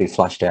could all be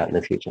flushed out in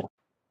the future.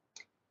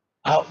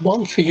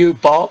 One for you,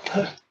 Bob.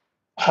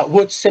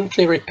 Would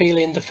simply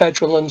repealing the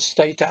federal and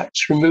state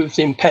acts remove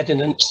the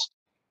impediments?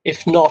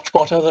 If not,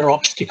 what other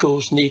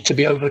obstacles need to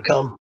be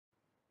overcome?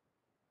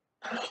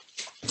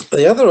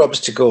 The other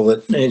obstacle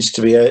that needs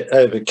to be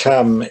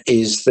overcome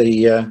is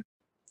the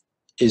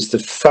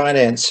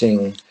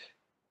financing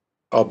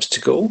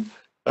obstacle,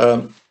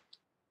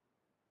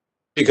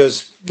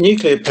 because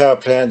nuclear power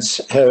plants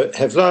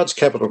have large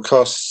capital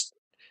costs.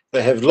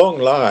 They have long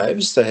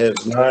lives. They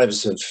have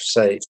lives of,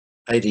 say,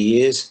 80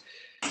 years,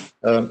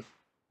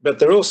 but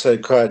they're also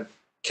quite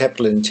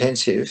capital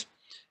intensive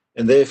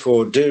and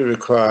therefore do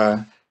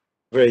require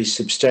very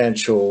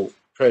substantial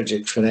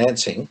project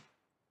financing.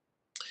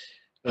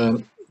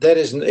 That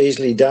isn't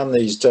easily done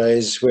these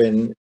days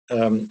when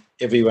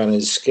everyone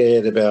is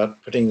scared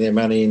about putting their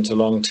money into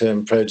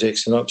long-term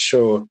projects and not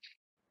sure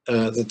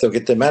that they'll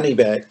get their money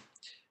back.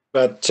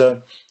 But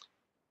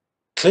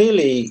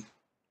clearly,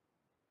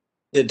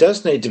 there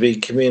does need to be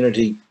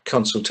community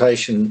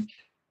consultation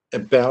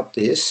about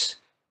this,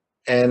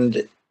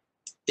 and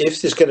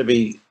if there's going to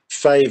be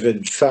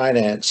favoured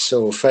finance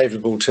or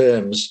favourable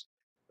terms,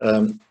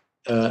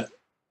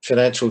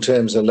 financial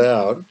terms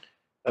allowed,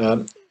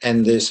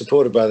 and they're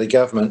supported by the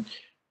government,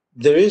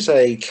 there is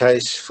a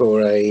case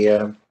for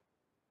a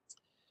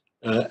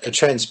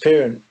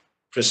transparent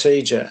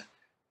procedure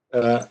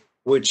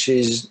which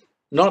is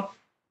not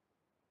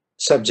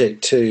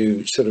subject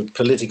to sort of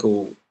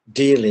political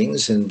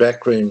dealings and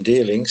backroom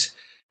dealings,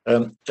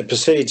 a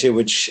procedure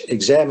which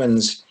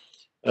examines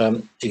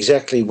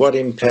exactly what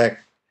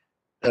impact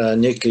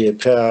nuclear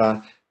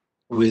power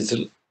with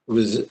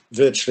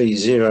virtually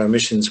zero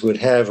emissions would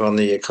have on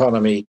the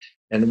economy,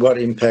 and what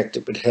impact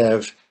it would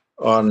have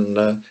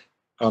on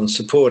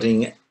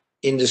supporting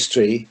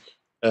industry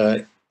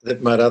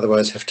that might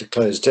otherwise have to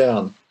close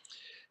down.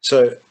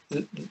 So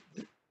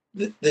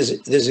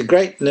there's a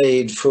great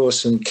need for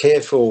some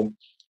careful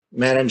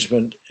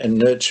management and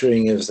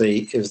nurturing of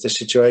the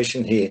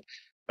situation here.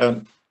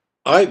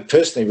 I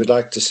personally would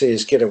like to see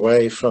us get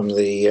away from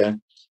the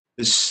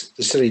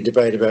silly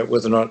debate about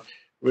whether or not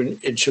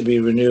it should be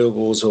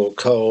renewables or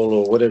coal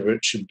or whatever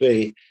it should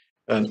be.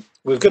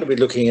 We've got to be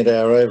looking at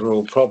our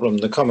overall problem,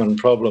 the common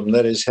problem,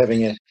 that is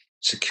having a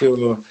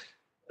secure,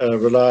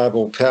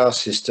 reliable power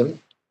system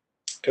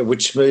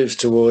which moves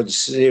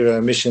towards zero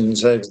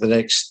emissions over the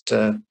next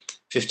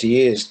 50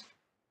 years.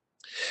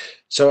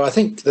 So I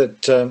think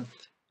that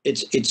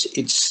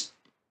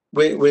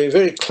we're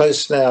very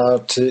close now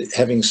to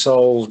having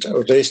solved,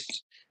 or at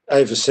least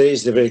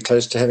overseas they're very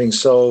close to having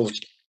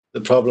solved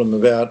the problem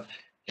about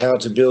how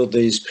to build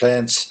these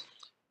plants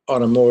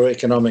on a more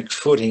economic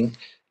footing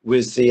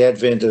with the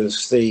advent of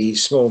the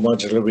small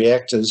modular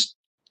reactors.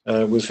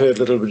 We've heard a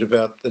little bit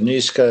about the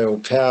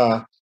NuScale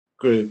Power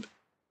Group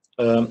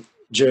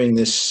during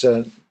this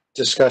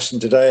discussion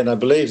today, and I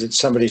believe that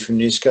somebody from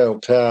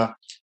NuScale Power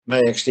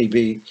may actually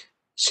be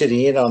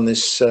sitting in on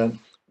this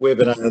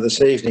webinar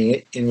this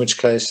evening, in which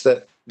case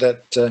that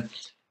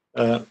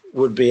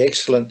would be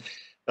excellent.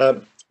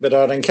 But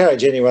I'd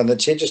encourage anyone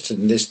that's interested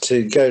in this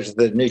to go to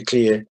the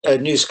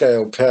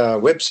NuScale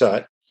Power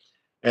website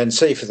and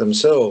see for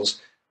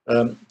themselves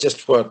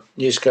just what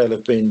NuScale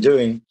have been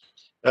doing.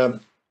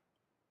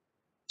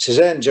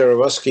 Suzanne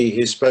Jaworowski,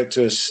 who spoke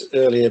to us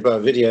earlier by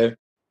video,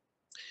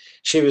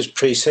 she was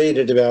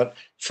preceded about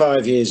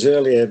 5 years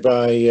earlier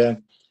by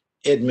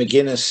Ed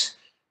McGuinness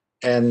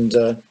and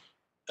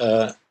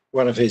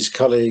one of his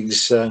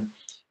colleagues,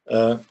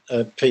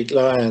 Pete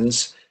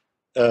Lyons,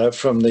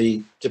 from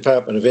the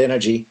Department of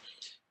Energy,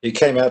 who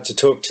came out to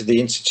talk to the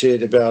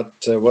Institute about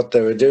what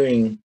they were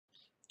doing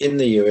in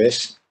the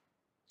US.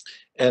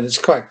 And it's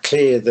quite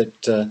clear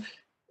that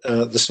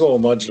the small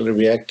modular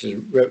reactor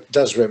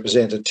does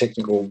represent a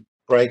technical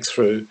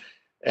breakthrough,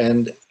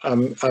 and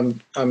I'm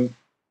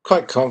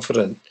quite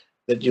confident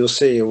that you'll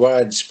see a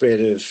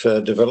widespread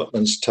of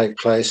developments take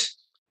place,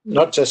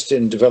 not just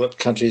in developed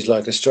countries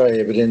like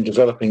Australia, but in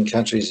developing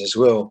countries as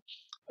well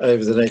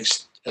over the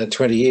next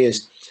 20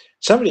 years.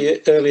 Somebody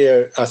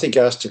earlier, I think,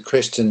 asked a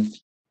question,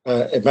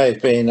 it may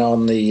have been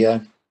on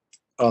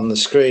the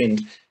screen,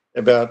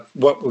 about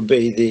what would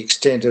be the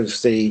extent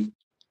of the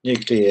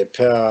nuclear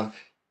power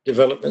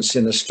developments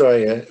in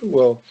Australia.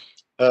 Well,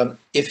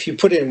 if you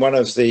put in one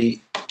of the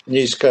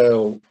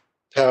NuScale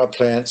power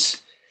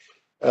plants,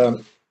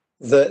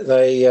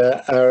 they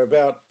are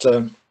about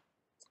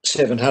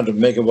 700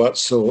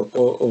 megawatts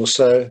or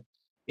so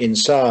in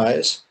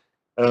size.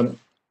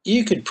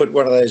 You could put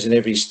one of those in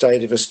every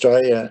state of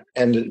Australia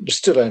and it would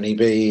still only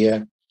be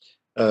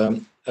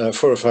 4,000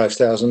 or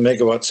 5,000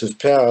 megawatts of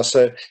power.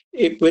 So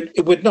it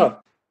would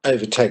not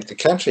overtake the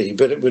country,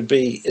 but it would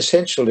be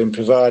essential in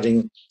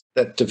providing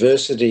that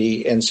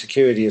diversity and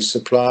security of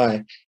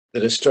supply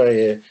that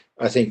Australia,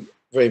 I think,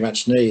 very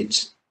much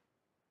needs.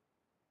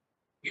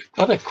 We've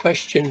got a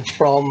question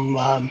from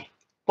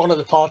one of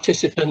the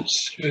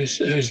participants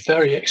who's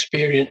very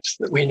experienced,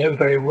 that we know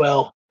very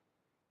well.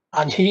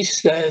 And he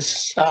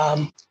says,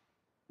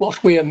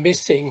 what we are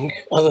missing,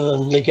 other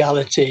than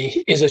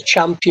legality, is a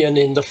champion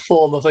in the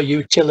form of a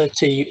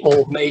utility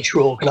or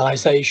major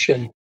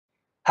organisation.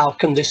 How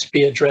can this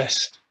be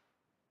addressed?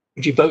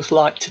 Would you both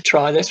like to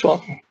try this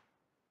one?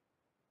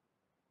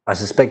 I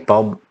suspect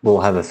Bob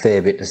will have a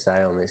fair bit to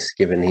say on this,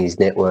 given his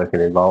network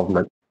and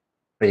involvement.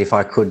 But if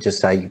I could just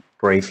say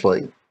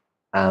briefly,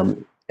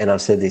 and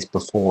I've said this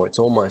before, it's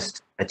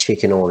almost a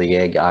chicken or the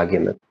egg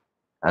argument.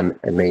 I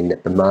mean,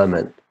 at the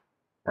moment,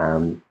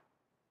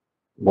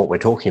 what we're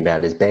talking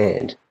about is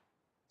banned.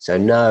 So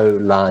no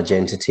large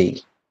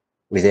entity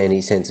with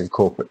any sense of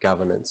corporate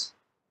governance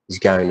is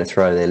going to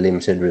throw their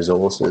limited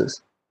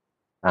resources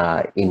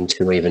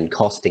into even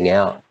costing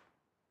out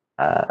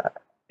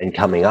and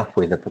coming up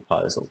with a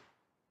proposal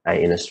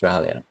in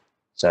Australia.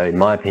 So in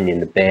my opinion,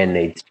 the ban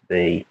needs to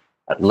be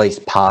at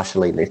least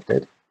partially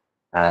lifted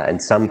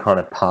and some kind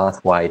of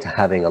pathway to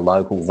having a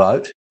local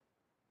vote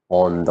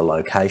on the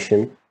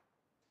location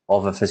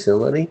of a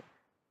facility,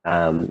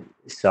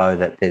 so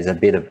that there's a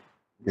bit of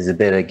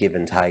give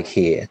and take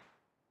here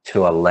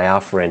to allow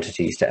for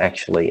entities to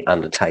actually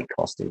undertake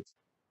costings.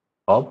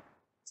 Bob?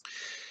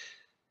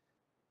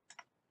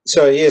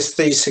 So yes,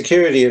 the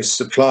security of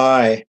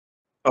supply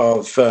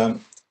of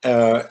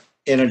our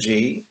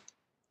energy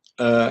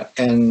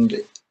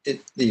and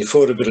the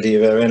affordability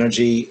of our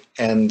energy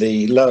and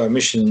the low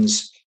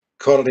emissions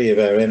quality of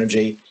our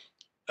energy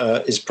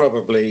is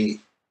probably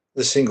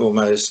the single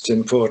most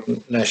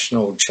important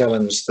national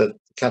challenge that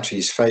the country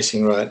is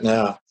facing right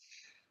now.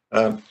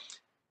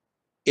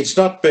 It's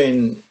not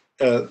been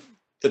the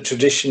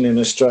tradition in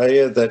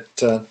Australia that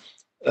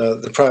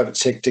the private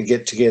sector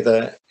get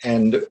together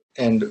and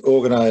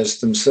organise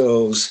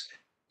themselves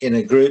in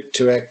a group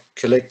to act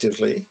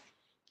collectively.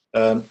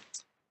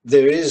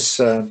 There is,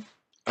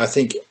 I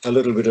think, a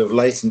little bit of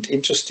latent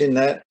interest in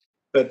that,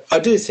 but I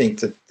do think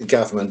that the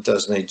government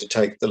does need to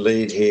take the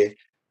lead here.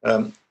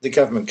 The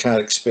government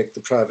can't expect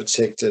the private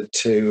sector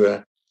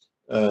to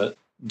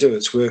do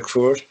its work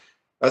for it.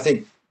 I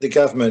think the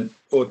government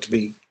ought to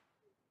be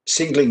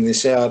singling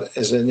this out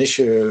as an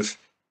issue of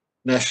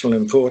national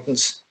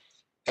importance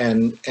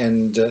and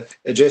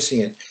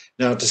addressing it.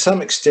 Now, to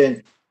some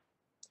extent,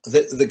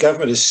 the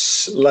government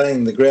is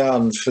laying the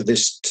ground for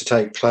this to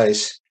take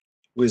place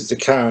with the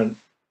current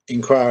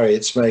inquiry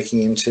it's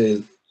making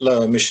into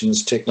low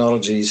emissions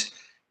technologies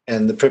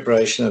and the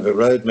preparation of a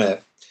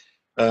roadmap.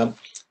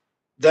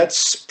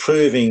 That's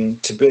proving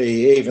to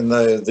be, even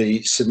though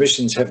the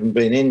submissions haven't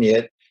been in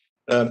yet,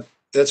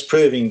 that's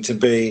proving to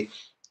be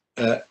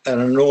an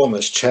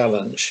enormous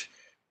challenge.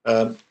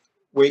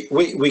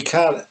 We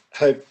can't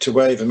hope to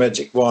wave a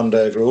magic wand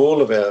over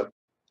all of our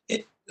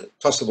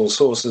possible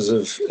sources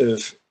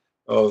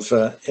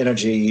of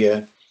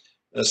energy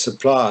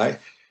supply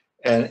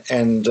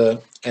and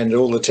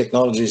all the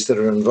technologies that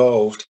are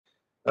involved.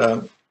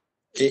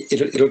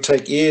 It'll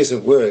take years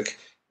of work.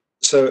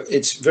 So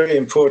it's very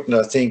important,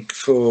 I think,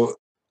 for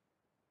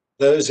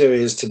those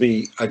areas to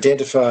be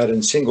identified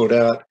and singled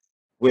out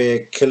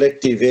where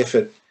collective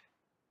effort,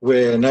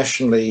 where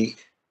nationally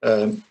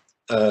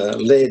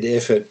led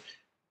effort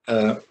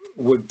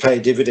would pay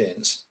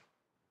dividends.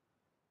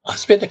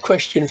 There's been a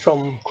question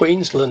from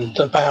Queensland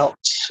about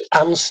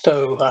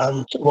ANSTO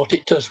and what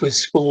it does with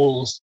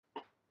schools.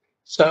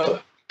 So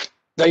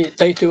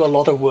they do a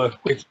lot of work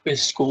with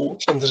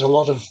schools, and there's a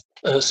lot of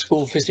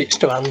school visits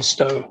to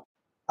ANSTO,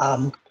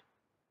 and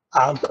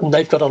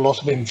they've got a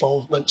lot of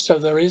involvement. So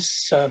there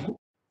is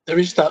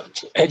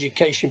that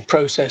education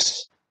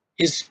process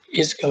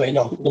is going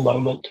on at the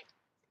moment.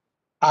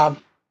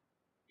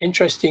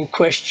 Interesting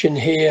question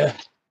here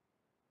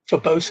for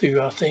both of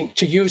you, I think.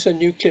 To use a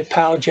nuclear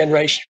power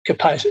generation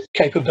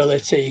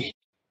capability,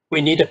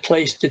 we need a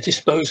place to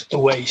dispose of the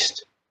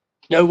waste.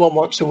 No one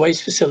wants a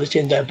waste facility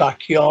in their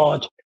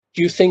backyard.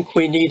 Do you think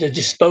we need a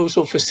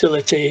disposal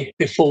facility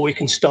before we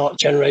can start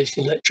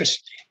generating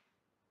electricity?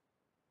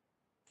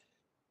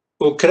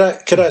 Well, could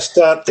I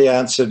start the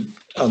answer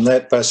on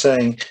that by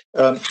saying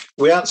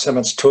we aren't so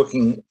much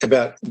talking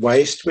about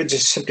waste, we're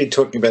just simply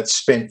talking about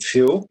spent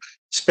fuel.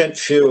 Spent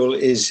fuel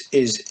is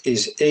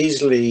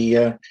easily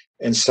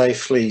and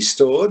safely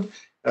stored.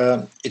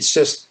 It's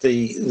just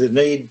the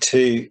need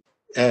to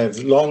have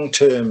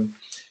long-term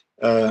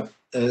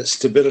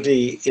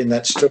stability in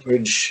that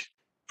storage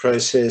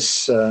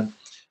process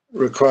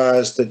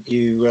requires that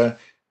you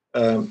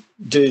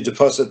do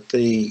deposit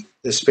the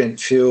spent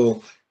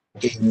fuel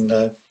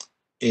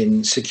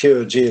in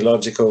secure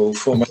geological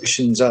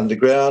formations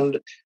underground.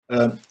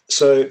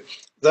 So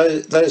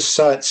those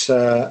sites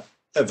are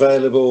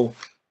available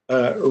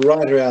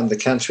right around the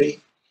country.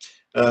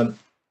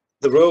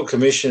 The Royal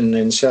Commission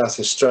in South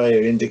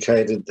Australia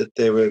indicated that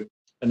there were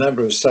a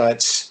number of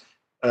sites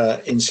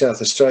in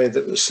South Australia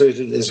that were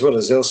suited, as well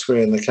as elsewhere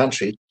in the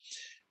country.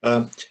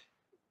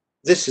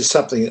 This is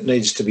something that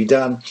needs to be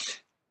done.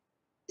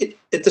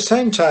 At the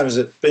same time as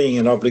it being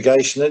an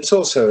obligation, it's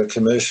also a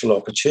commercial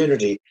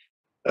opportunity.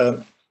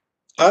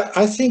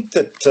 I think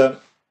that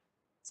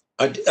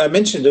I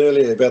mentioned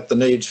earlier about the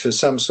need for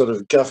some sort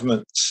of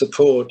government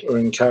support or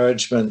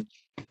encouragement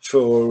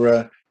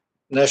for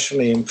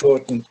nationally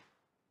important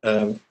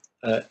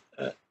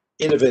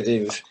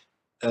innovative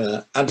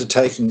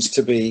undertakings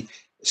to be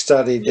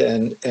studied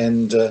and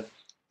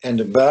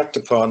embarked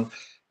upon.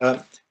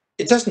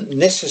 It doesn't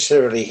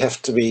necessarily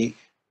have to be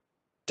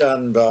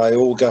done by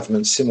all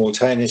governments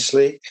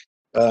simultaneously.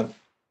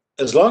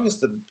 As long as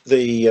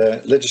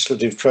the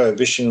legislative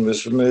prohibition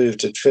was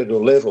removed at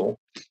federal level,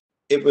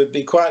 it would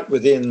be quite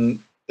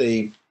within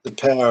the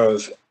power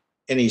of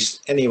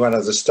any one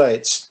of the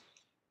states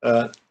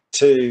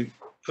to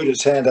put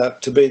its hand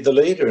up to be the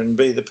leader and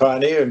be the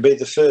pioneer and be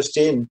the first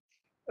in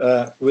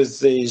with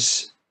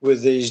these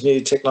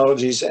new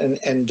technologies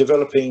and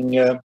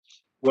developing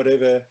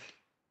whatever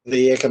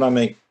the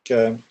economic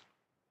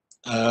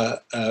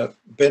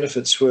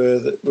benefits were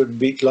that would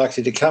be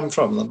likely to come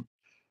from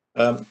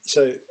them.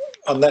 So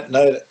on that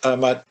note, I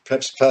might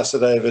perhaps pass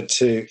it over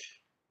to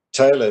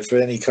Taylor for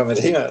any comment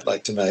he might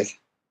like to make.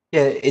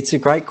 Yeah, it's a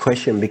great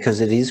question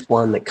because it is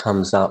one that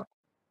comes up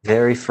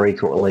very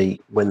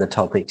frequently when the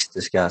topic's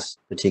discussed,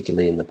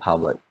 particularly in the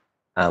public.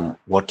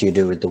 What do you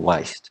do with the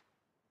waste?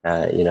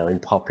 In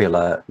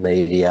popular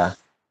media,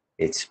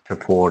 it's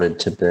purported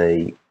to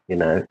be,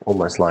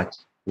 almost like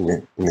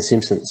in The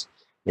Simpsons,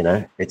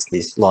 it's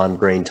this lime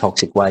green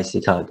toxic waste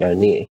you can't go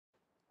near,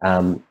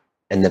 and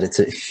that it's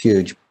a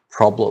huge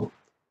problem.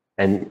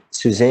 And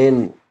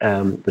Suzanne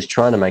was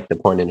trying to make the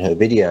point in her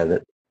video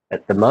that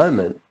at the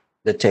moment,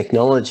 the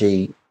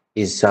technology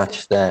is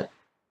such that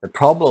the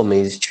problem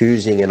is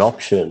choosing an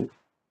option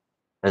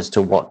as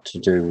to what to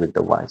do with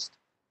the waste.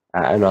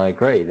 And I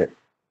agree that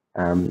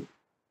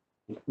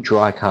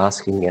dry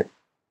casking it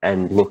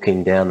and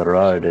looking down the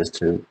road as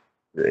to,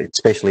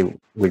 especially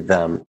with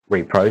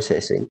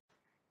reprocessing,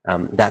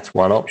 that's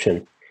one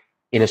option.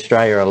 In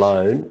Australia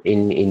alone,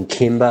 in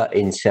Kimber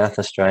in South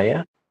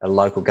Australia, a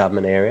local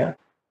government area,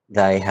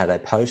 they had a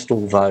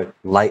postal vote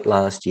late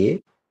last year,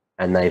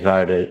 and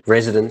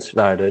residents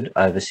voted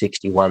over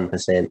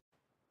 61%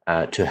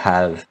 to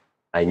have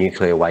a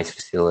nuclear waste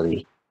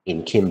facility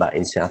in Kimber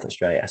in South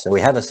Australia. So we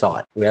have a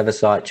site. We have a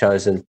site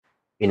chosen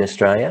in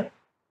Australia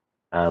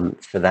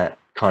for that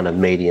kind of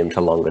medium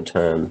to longer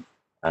term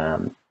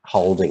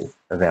holding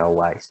of our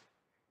waste.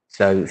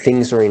 So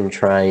things are in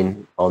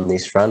train on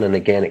this front. And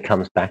again, it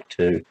comes back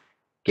to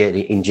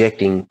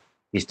injecting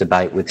this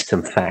debate with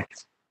some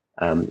facts.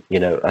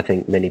 I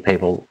think many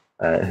people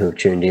who have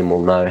tuned in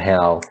will know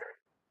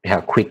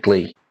how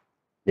quickly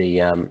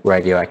the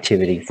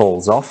radioactivity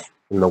falls off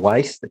from the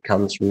waste that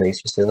comes from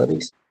these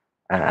facilities.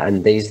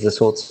 And these are the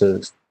sorts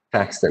of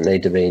facts that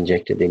need to be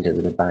injected into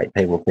the debate.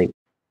 People think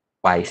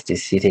waste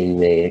is sitting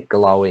there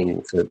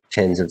glowing for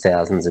tens of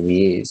thousands of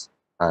years.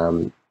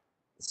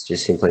 It's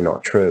just simply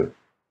not true.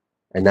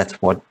 And that's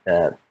what,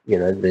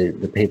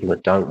 the people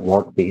that don't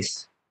want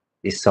this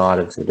side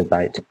of the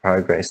debate to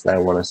progress, they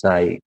want to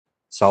say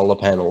solar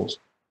panels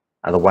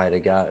are the way to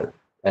go,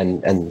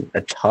 and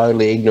are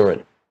totally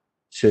ignorant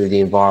to the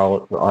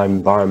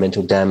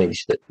environmental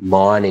damage that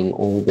mining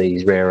all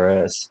these rare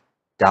earths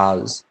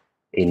does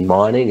in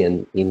mining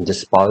and in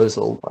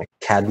disposal, like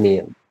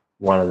cadmium,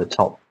 one of the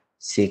top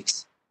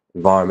 6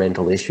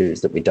 environmental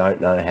issues that we don't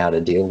know how to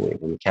deal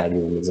with, and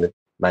cadmium is a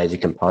major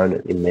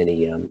component in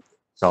many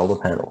solar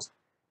panels.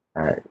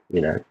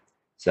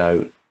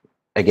 So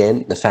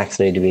again, the facts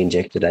need to be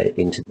injected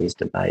into this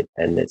debate,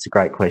 and it's a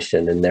great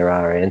question, and there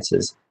are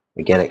answers.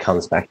 Again, it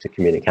comes back to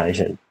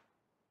communication.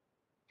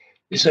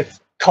 There's a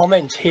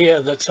comment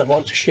here that I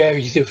want to share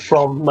with you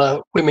from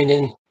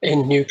Women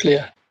in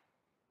Nuclear.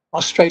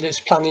 Australia is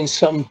planning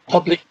some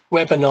public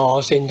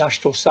webinars in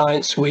National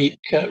Science Week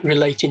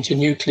relating to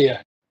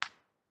nuclear.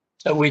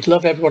 So we'd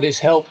love everybody's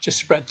help to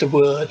spread the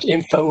word.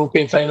 Info will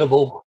be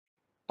available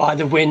by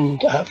the WIN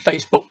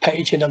Facebook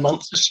page in a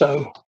month or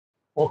so,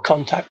 or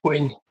contact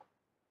WIN.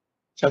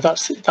 So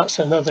that's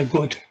another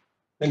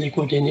really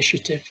good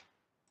initiative.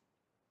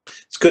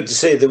 It's good to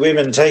see the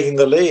women taking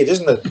the lead,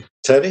 isn't it,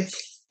 Tony?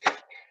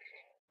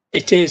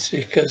 It is,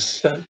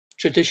 because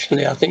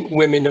traditionally I think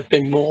women have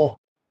been more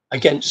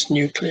against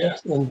nuclear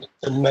than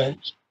men.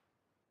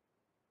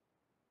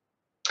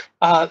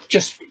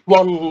 Just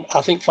one,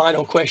 I think,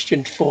 final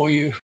question for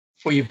you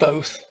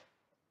both.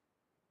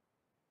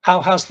 How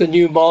has the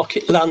new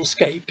market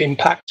landscape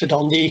impacted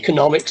on the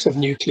economics of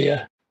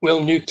nuclear?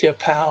 Will nuclear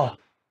power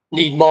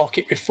need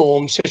market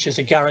reform, such as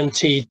a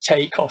guaranteed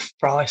take-off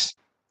price,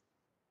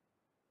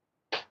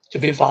 to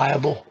be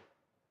viable?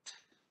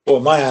 Well,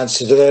 my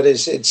answer to that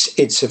is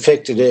it's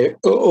affected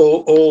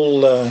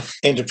all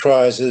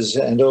enterprises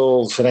and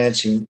all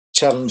financing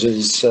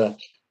challenges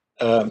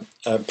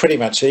pretty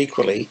much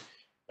equally.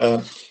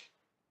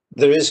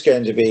 There is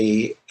going to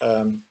be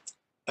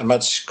a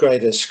much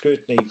greater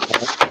scrutiny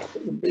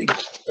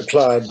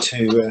applied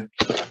to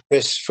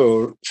requests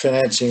for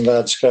financing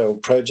large-scale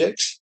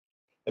projects.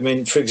 I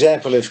mean, for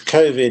example, if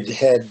COVID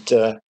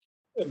had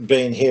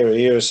been here a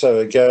year or so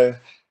ago,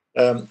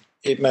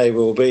 it may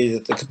well be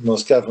that the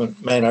Commonwealth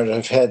Government may not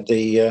have had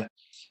the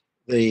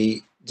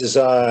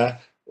desire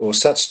or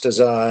such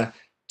desire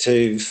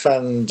to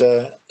fund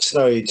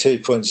Snowy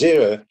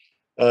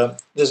 2.0.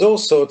 There's all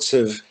sorts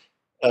of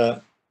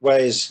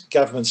ways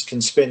governments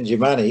can spend your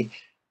money,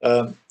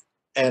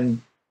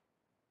 and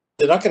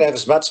they're not going to have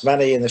as much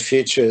money in the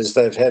future as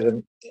they've had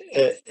in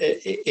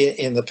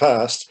the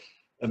past.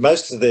 And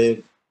most of their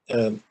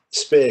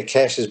spare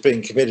cash is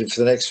being committed for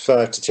the next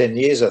 5 to 10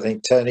 years, I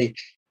think, Tony,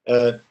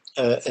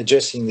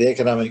 addressing the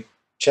economic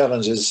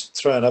challenges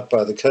thrown up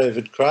by the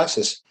COVID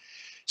crisis.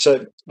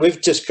 So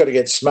we've just got to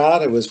get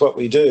smarter with what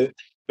we do.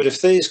 But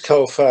if these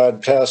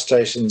coal-fired power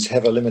stations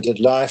have a limited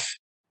life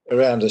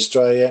around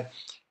Australia,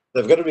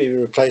 they've got to be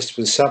replaced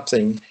with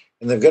something,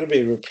 and they've got to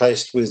be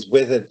replaced with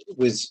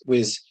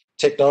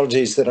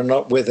technologies that are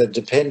not weather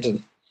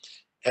dependent.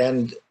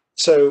 And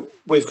so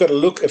we've got to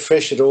look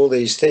afresh at all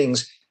these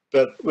things,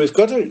 but we've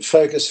got to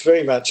focus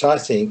very much, I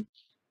think,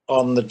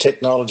 on the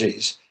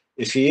technologies.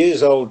 If you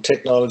use old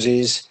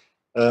technologies,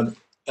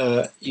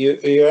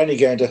 you're only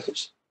going to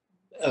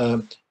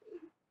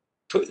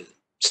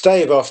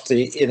stave off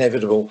the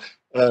inevitable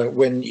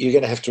when you're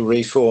going to have to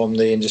reform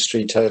the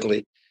industry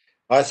totally.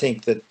 I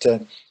think that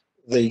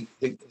the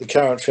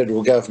current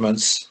federal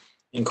government's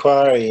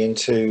inquiry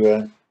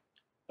into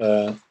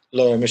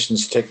low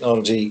emissions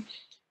technology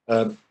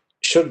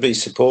should be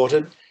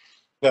supported,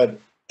 but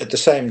at the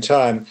same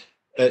time,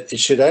 it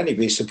should only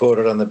be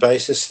supported on the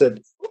basis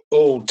that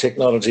all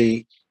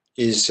technology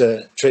is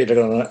treated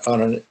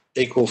on an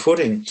equal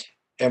footing,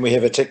 and we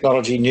have a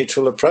technology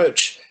neutral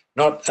approach,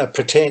 not a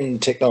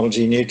pretend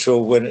technology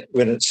neutral when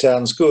it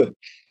sounds good.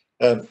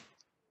 But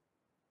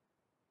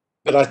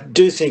I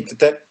do think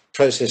that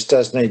process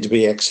does need to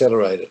be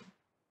accelerated.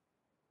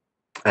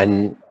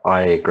 And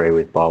I agree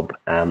with Bob.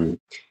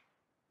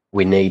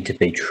 We need to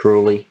be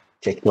truly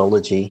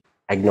technology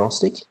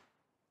agnostic,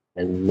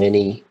 and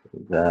many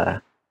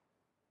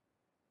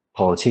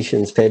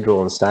politicians,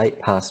 federal and state,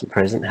 past and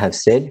present, have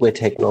said we're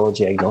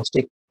technology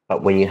agnostic.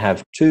 But when you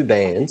have two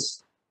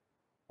bans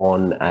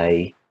on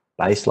a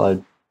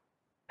baseload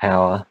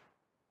power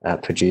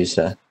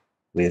producer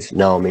with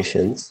no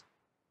emissions,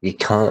 you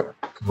can't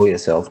call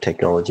yourself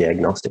technology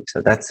agnostic.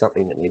 So that's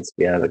something that needs to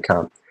be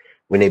overcome.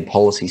 We need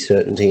policy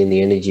certainty in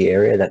the energy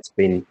area. That's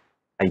been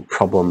a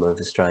problem of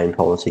Australian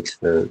politics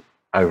for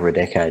over a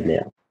decade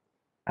now.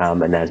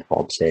 And as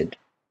Bob said,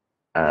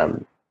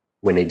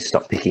 we need to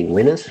stop picking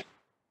winners,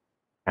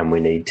 and we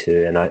need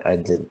to,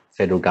 and the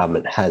federal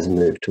government has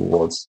moved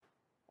towards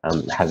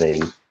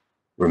having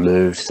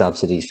removed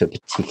subsidies for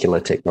particular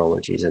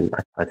technologies, and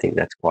I think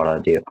that's quite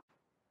ideal.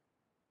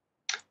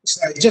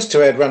 So just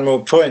to add one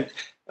more point,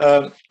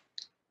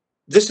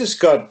 this has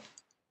got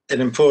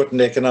an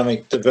important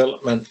economic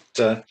development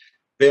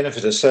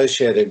benefit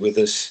associated with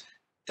this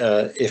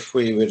if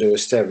we were to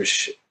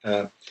establish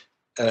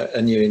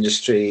a new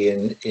industry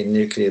in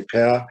nuclear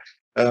power.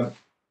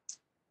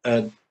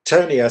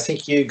 Tony, I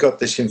think you got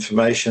this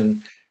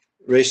information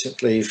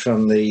recently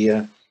from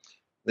the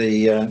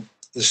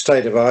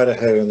state of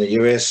Idaho in the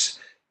US,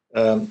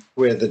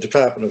 where the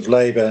Department of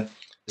Labor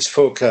has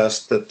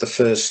forecast that the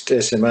first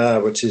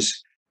SMR, which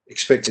is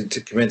expected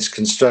to commence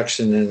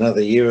construction in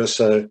another year or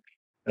so,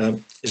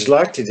 is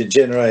likely to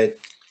generate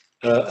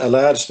a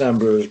large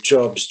number of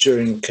jobs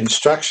during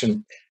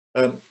construction.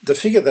 The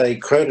figure they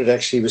quoted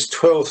actually was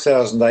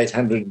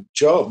 12,800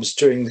 jobs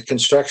during the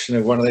construction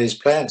of one of these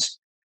plants,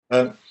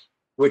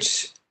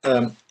 which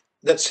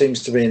that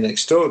seems to be an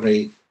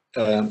extraordinary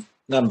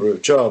number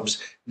of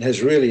jobs and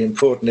has really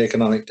important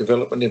economic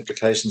development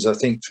implications, I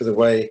think, for the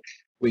way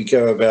we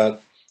go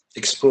about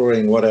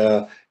exploring what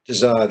our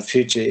desired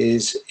future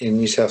is in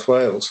New South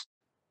Wales.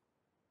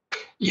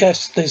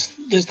 Yes,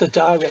 there's the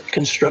direct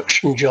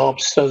construction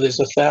jobs, so there's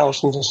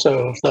 1,000 or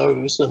so of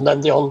those, and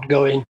then the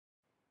ongoing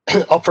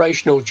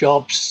operational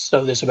jobs,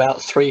 so there's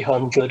about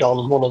 300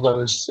 on one of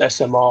those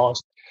SMRs.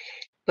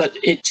 But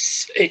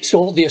it's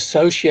all the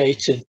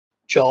associated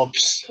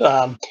jobs,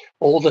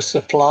 all the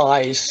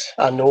supplies,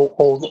 and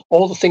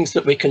all the things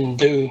that we can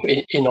do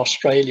in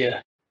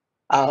Australia,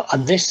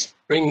 and this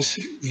brings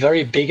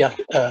very big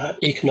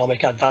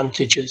economic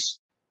advantages.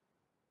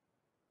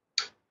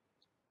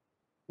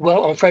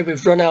 Well, I'm afraid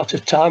we've run out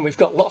of time. We've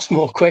got lots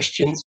more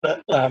questions,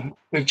 but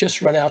we've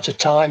just run out of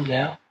time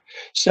now.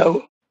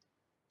 So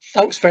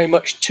thanks very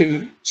much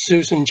to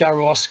Suzanne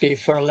Jaworowski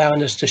for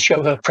allowing us to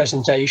show her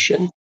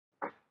presentation.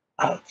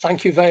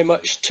 Thank you very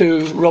much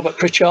to Robert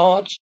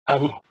Pritchard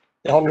and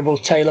the Honourable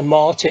Taylor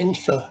Martin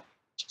for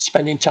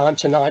spending time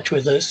tonight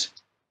with us.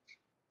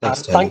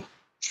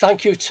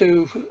 Thank you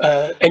to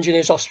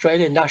Engineers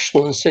Australia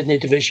National and Sydney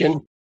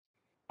Division,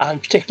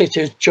 and particularly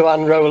to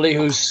Joanne Rowley,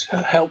 who's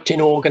helped in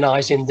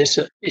organising this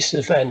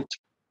event.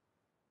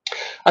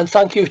 And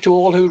thank you to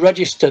all who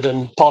registered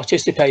and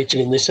participated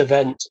in this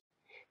event.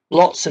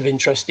 Lots of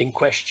interesting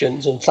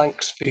questions, and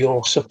thanks for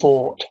your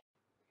support.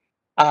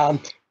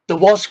 There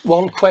was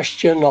one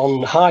question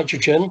on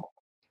hydrogen,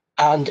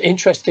 and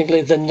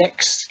interestingly, the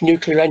next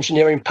nuclear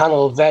engineering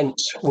panel event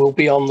will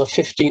be on the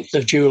 15th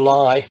of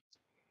July,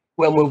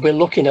 when we'll be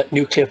looking at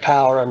nuclear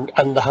power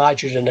and the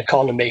hydrogen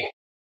economy.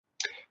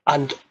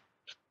 And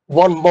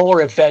one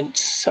more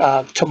event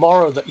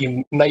tomorrow that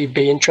you may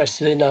be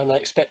interested in, and I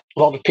expect a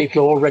lot of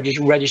people are already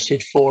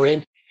registered for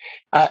in,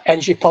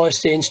 Energy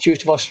Policy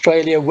Institute of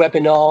Australia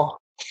webinar,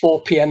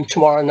 4 p.m.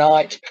 tomorrow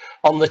night,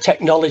 on the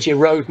technology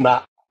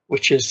roadmap,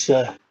 which is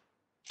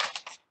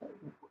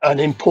an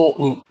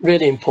important,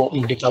 really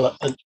important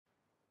development.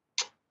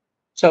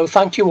 So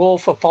thank you all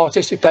for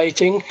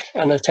participating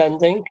and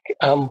attending.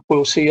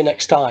 We'll see you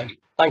next time.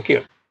 Thank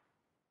you.